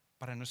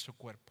para nuestro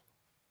cuerpo,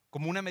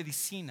 como una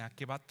medicina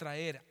que va a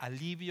traer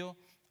alivio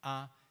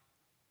a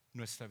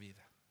nuestra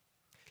vida.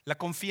 La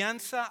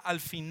confianza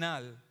al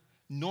final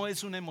no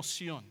es una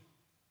emoción,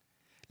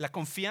 la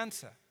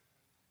confianza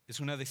es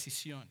una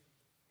decisión.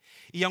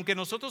 Y aunque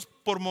nosotros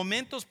por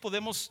momentos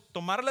podemos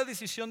tomar la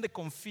decisión de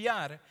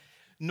confiar,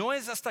 no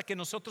es hasta que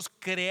nosotros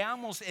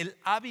creamos el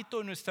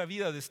hábito en nuestra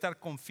vida de estar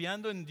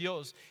confiando en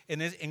Dios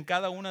en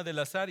cada una de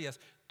las áreas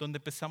donde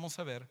empezamos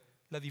a ver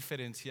la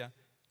diferencia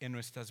en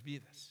nuestras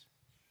vidas.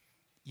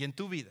 Y en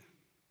tu vida,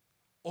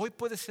 hoy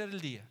puede ser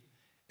el día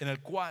en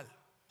el cual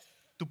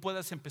tú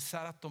puedas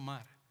empezar a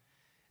tomar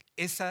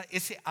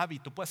ese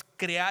hábito, puedas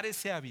crear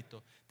ese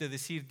hábito de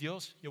decir: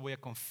 Dios, yo voy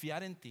a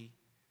confiar en ti,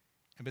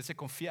 en vez de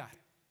confiar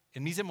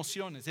en mis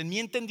emociones, en mi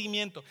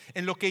entendimiento,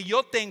 en lo que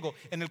yo tengo,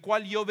 en el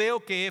cual yo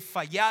veo que he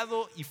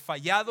fallado y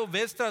fallado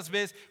vez tras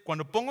vez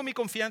cuando pongo mi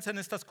confianza en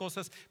estas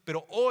cosas.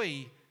 Pero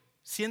hoy,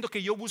 siendo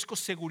que yo busco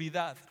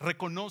seguridad,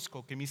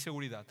 reconozco que mi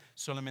seguridad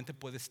solamente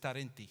puede estar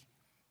en ti,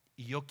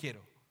 y yo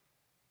quiero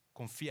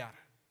confiar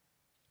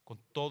con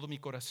todo mi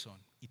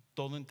corazón y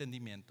todo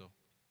entendimiento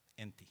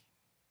en ti.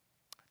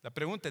 La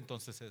pregunta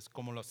entonces es: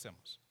 ¿cómo lo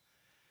hacemos?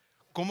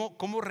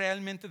 ¿Cómo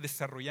realmente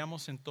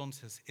desarrollamos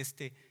entonces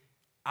este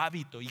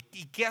hábito? ¿Y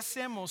qué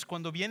hacemos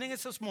cuando vienen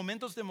esos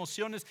momentos de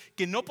emociones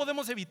que no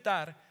podemos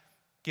evitar,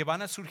 que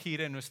van a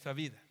surgir en nuestra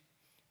vida?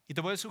 Y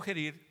te voy a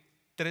sugerir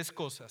 3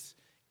 cosas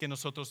que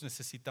nosotros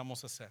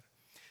necesitamos hacer.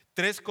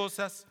 3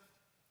 cosas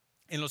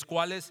en las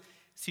cuales,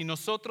 si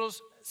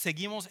nosotros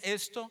seguimos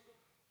esto,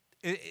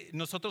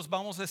 nosotros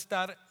vamos a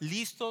estar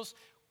listos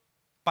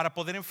para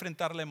poder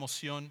enfrentar la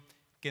emoción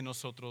que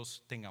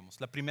nosotros tengamos.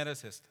 La primera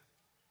es esta: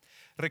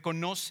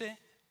 reconoce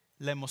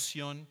la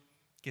emoción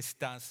que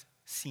estás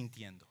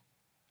sintiendo.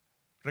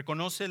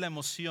 Reconoce la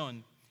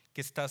emoción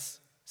que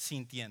estás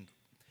sintiendo.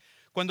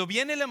 Cuando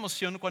viene la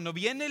emoción, cuando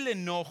viene el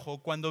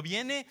enojo, cuando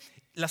viene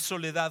la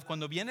soledad,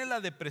 cuando viene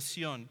la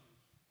depresión,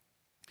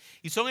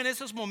 y son en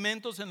esos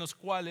momentos en los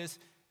cuales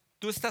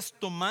tú estás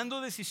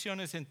tomando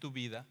decisiones en tu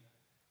vida,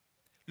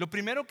 lo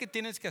primero que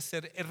tienes que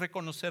hacer es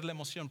reconocer la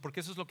emoción, porque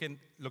eso es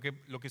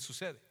lo que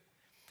sucede.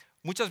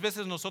 Muchas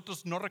veces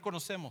nosotros no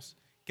reconocemos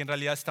que en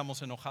realidad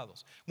estamos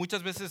enojados.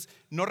 Muchas veces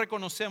no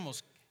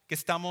reconocemos que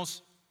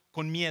estamos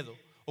con miedo,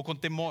 o con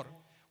temor.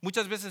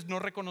 Muchas veces no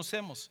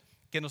reconocemos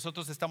que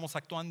nosotros estamos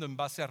actuando en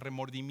base a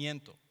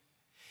remordimiento.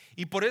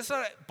 Y por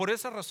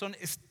esa razón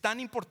es tan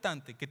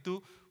importante que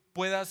tú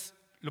puedas,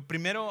 lo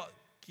primero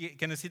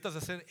que necesitas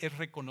hacer es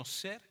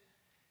reconocer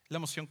la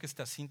emoción que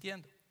estás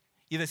sintiendo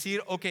y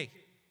decir, ok,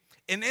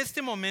 en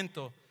este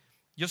momento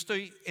yo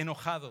estoy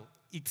enojado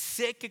y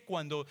sé que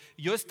cuando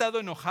yo he estado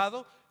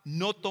enojado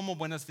no tomo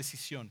buenas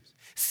decisiones.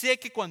 Sé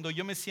que cuando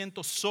yo me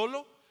siento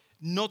solo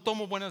no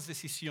tomo buenas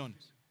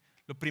decisiones.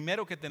 Lo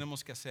primero que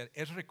tenemos que hacer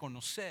es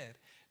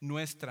reconocer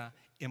nuestra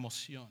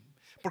emoción.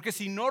 Porque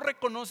si no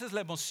reconoces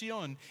la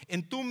emoción,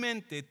 en tu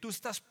mente tú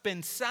estás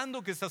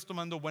pensando que estás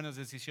tomando buenas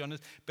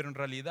decisiones, pero en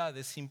realidad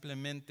es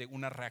simplemente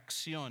una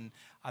reacción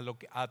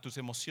a tus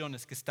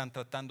emociones que están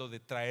tratando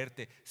de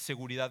traerte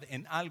seguridad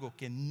en algo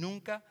que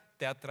nunca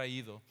te ha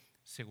traído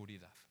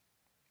seguridad.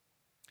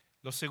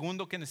 Lo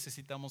segundo que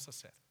necesitamos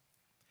hacer,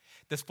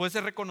 después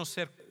de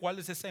reconocer cuál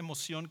es esa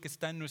emoción que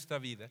está en nuestra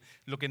vida,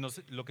 lo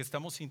que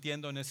estamos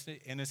sintiendo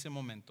en ese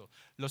momento,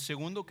 lo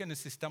segundo que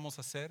necesitamos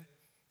hacer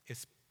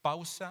es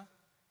pausa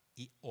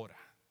y ora.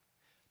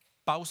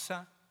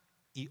 Pausa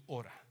y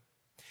ora.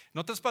 En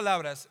otras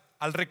palabras,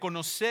 al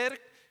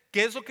reconocer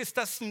qué es lo que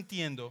estás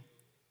sintiendo,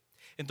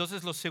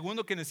 entonces lo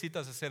segundo que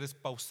necesitas hacer es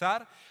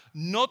pausar,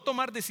 no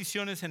tomar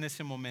decisiones en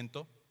ese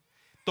momento,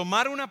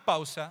 tomar una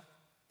pausa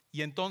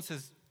y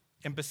entonces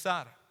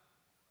empezar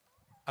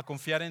a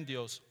confiar en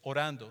Dios,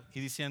 orando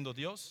y diciendo,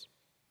 Dios,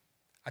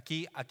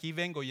 aquí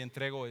vengo y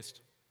entrego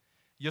esto.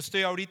 Yo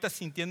estoy ahorita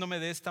sintiéndome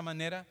de esta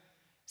manera.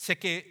 Sé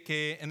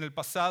que en el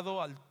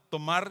pasado, al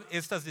tomar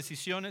estas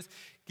decisiones,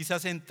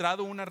 quizás he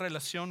entrado en una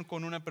relación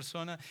con una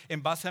persona.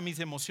 En base a mis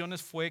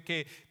emociones fue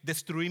que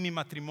destruí mi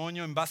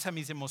matrimonio. En base a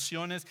mis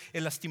emociones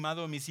he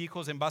lastimado a mis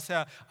hijos. En base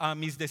a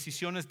mis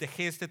decisiones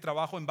dejé este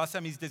trabajo. En base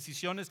a mis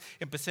decisiones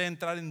empecé a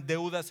entrar en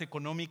deudas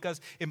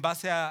económicas. En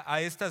base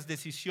a estas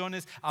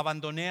decisiones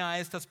abandoné a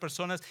estas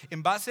personas.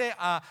 En base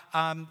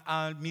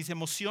a mis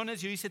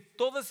emociones yo hice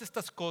todas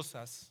estas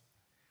cosas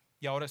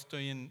y ahora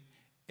estoy en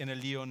el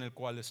lío en el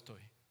cual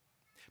estoy.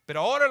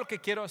 Pero ahora lo que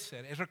quiero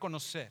hacer es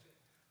reconocer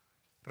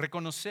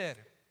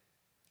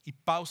y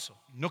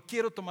pauso. No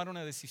quiero tomar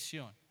una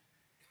decisión,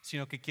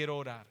 sino que quiero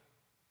orar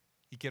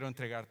y quiero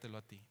entregártelo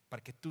a ti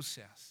para que tú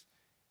seas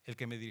el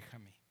que me dirija a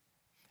mí.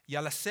 Y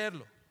al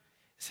hacerlo,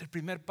 es el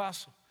primer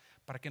paso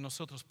para que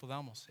nosotros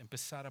podamos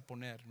empezar a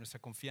poner nuestra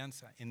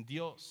confianza en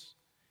Dios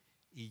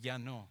y ya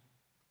no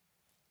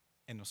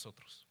en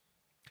nosotros.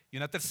 Y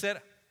una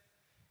tercera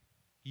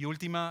y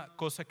última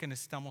cosa que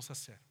necesitamos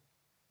hacer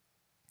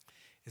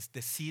es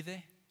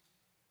decide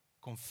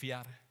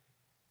confiar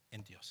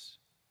en Dios.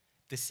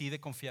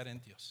 Decide confiar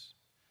en Dios.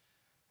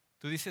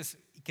 Tú dices,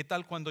 ¿qué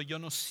tal cuando yo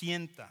no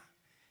sienta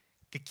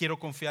que quiero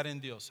confiar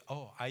en Dios?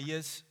 Ahí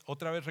es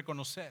otra vez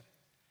reconocer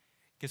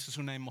que eso es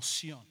una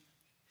emoción.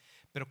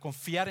 Pero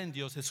confiar en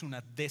Dios es una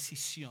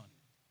decisión.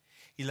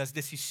 Y las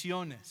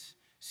decisiones,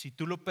 si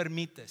tú lo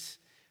permites,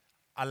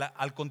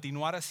 al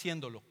continuar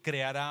haciéndolo,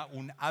 creará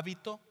un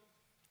hábito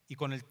y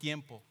con el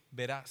tiempo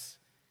verás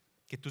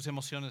que tus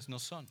emociones no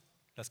son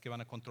las que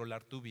van a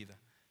controlar tu vida,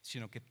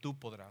 sino que tú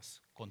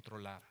podrás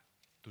controlar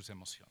tus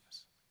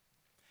emociones.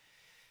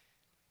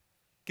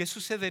 ¿Qué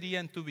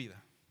sucedería en tu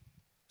vida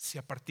si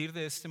a partir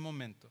de este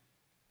momento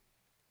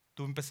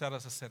tú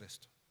empezaras a hacer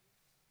esto?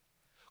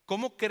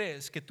 ¿Cómo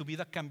crees que tu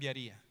vida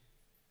cambiaría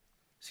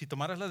si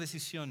tomaras la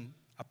decisión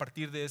a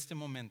partir de este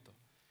momento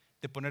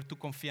de poner tu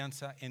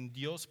confianza en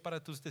Dios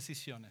para tus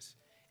decisiones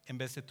en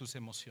vez de tus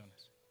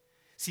emociones?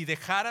 Si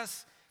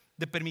dejaras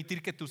de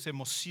permitir que tus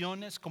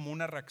emociones como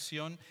una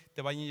reacción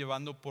te vayan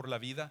llevando por la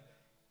vida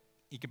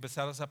y que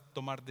empezaras a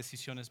tomar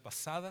decisiones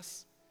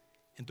basadas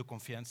en tu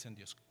confianza en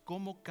Dios.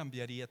 ¿Cómo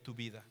cambiaría tu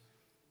vida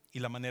y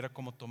la manera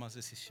como tomas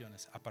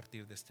decisiones a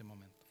partir de este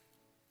momento?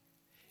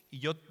 Y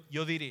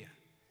yo diría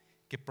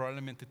que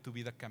probablemente tu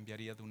vida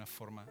cambiaría de una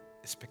forma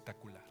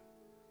espectacular.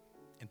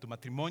 En tu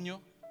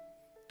matrimonio,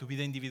 tu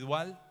vida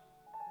individual,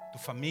 tu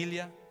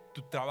familia,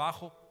 tu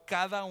trabajo,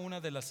 cada una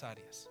de las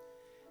áreas.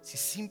 Si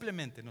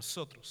simplemente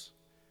nosotros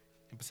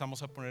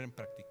empezamos a poner en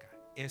práctica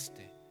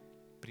este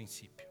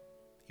principio.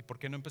 ¿Y por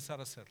qué no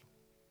empezar a hacerlo?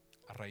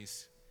 A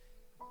raíz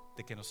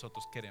de que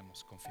nosotros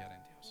queremos confiar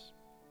en Dios.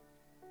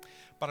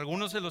 Para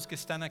algunos de los que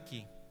están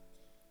aquí,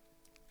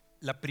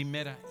 la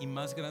primera y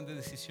más grande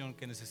decisión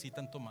que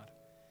necesitan tomar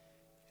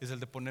es el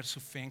de poner su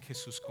fe en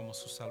Jesús como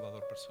su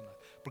Salvador personal.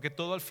 Porque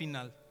todo al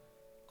final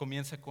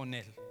comienza con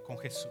Él, con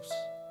Jesús.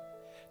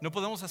 No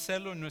podemos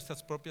hacerlo en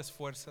nuestras propias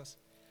fuerzas.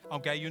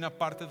 Aunque hay una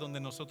parte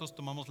donde nosotros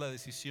tomamos la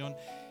decisión,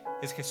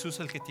 es Jesús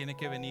el que tiene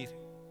que venir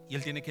y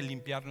Él tiene que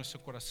limpiar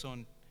nuestro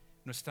corazón,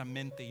 nuestra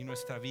mente y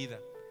nuestra vida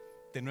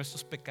de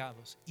nuestros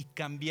pecados y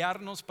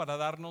cambiarnos para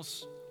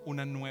darnos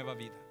una nueva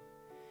vida.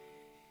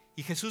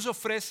 Y Jesús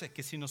ofrece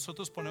que si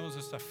nosotros ponemos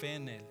nuestra fe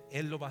en Él,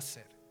 Él lo va a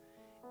hacer.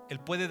 Él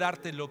puede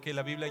darte lo que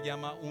la Biblia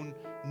llama un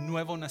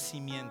nuevo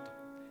nacimiento.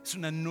 Es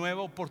una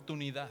nueva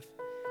oportunidad,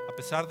 a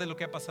pesar de lo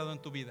que ha pasado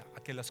en tu vida,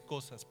 a que las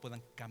cosas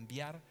puedan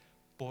cambiar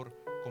por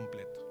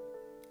completo.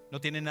 No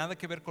tiene nada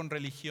que ver con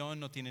religión,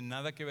 no tiene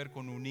nada que ver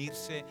con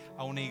unirse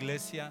a una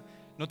iglesia,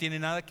 no tiene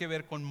nada que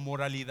ver con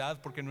moralidad,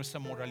 porque nuestra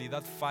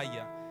moralidad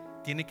falla.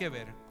 Tiene que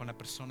ver con la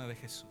persona de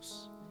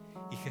Jesús.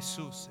 Y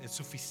Jesús es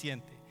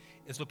suficiente,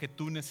 es lo que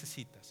tú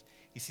necesitas.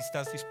 Y si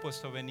estás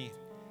dispuesto a venir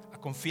a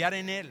confiar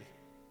en Él,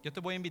 yo te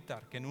voy a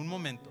invitar que en un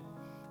momento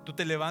tú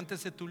te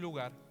levantes de tu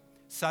lugar,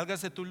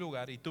 salgas de tu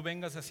lugar y tú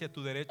vengas hacia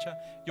tu derecha.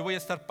 Yo voy a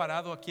estar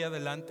parado aquí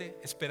adelante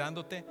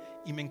esperándote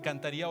y me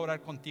encantaría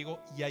orar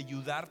contigo y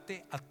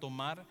ayudarte a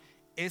tomar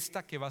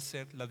esta que va a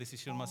ser la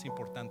decisión más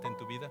importante en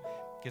tu vida,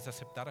 que es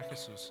aceptar a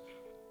Jesús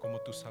como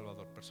tu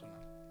Salvador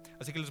personal.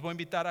 Así que les voy a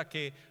invitar a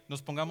que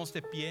nos pongamos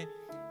de pie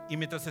y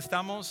mientras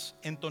estamos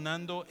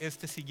entonando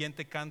este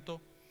siguiente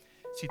canto,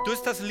 si tú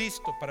estás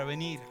listo para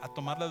venir a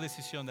tomar la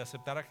decisión de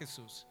aceptar a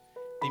Jesús,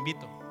 te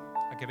invito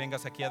a que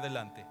vengas aquí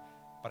adelante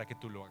para que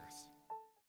tú lo hagas.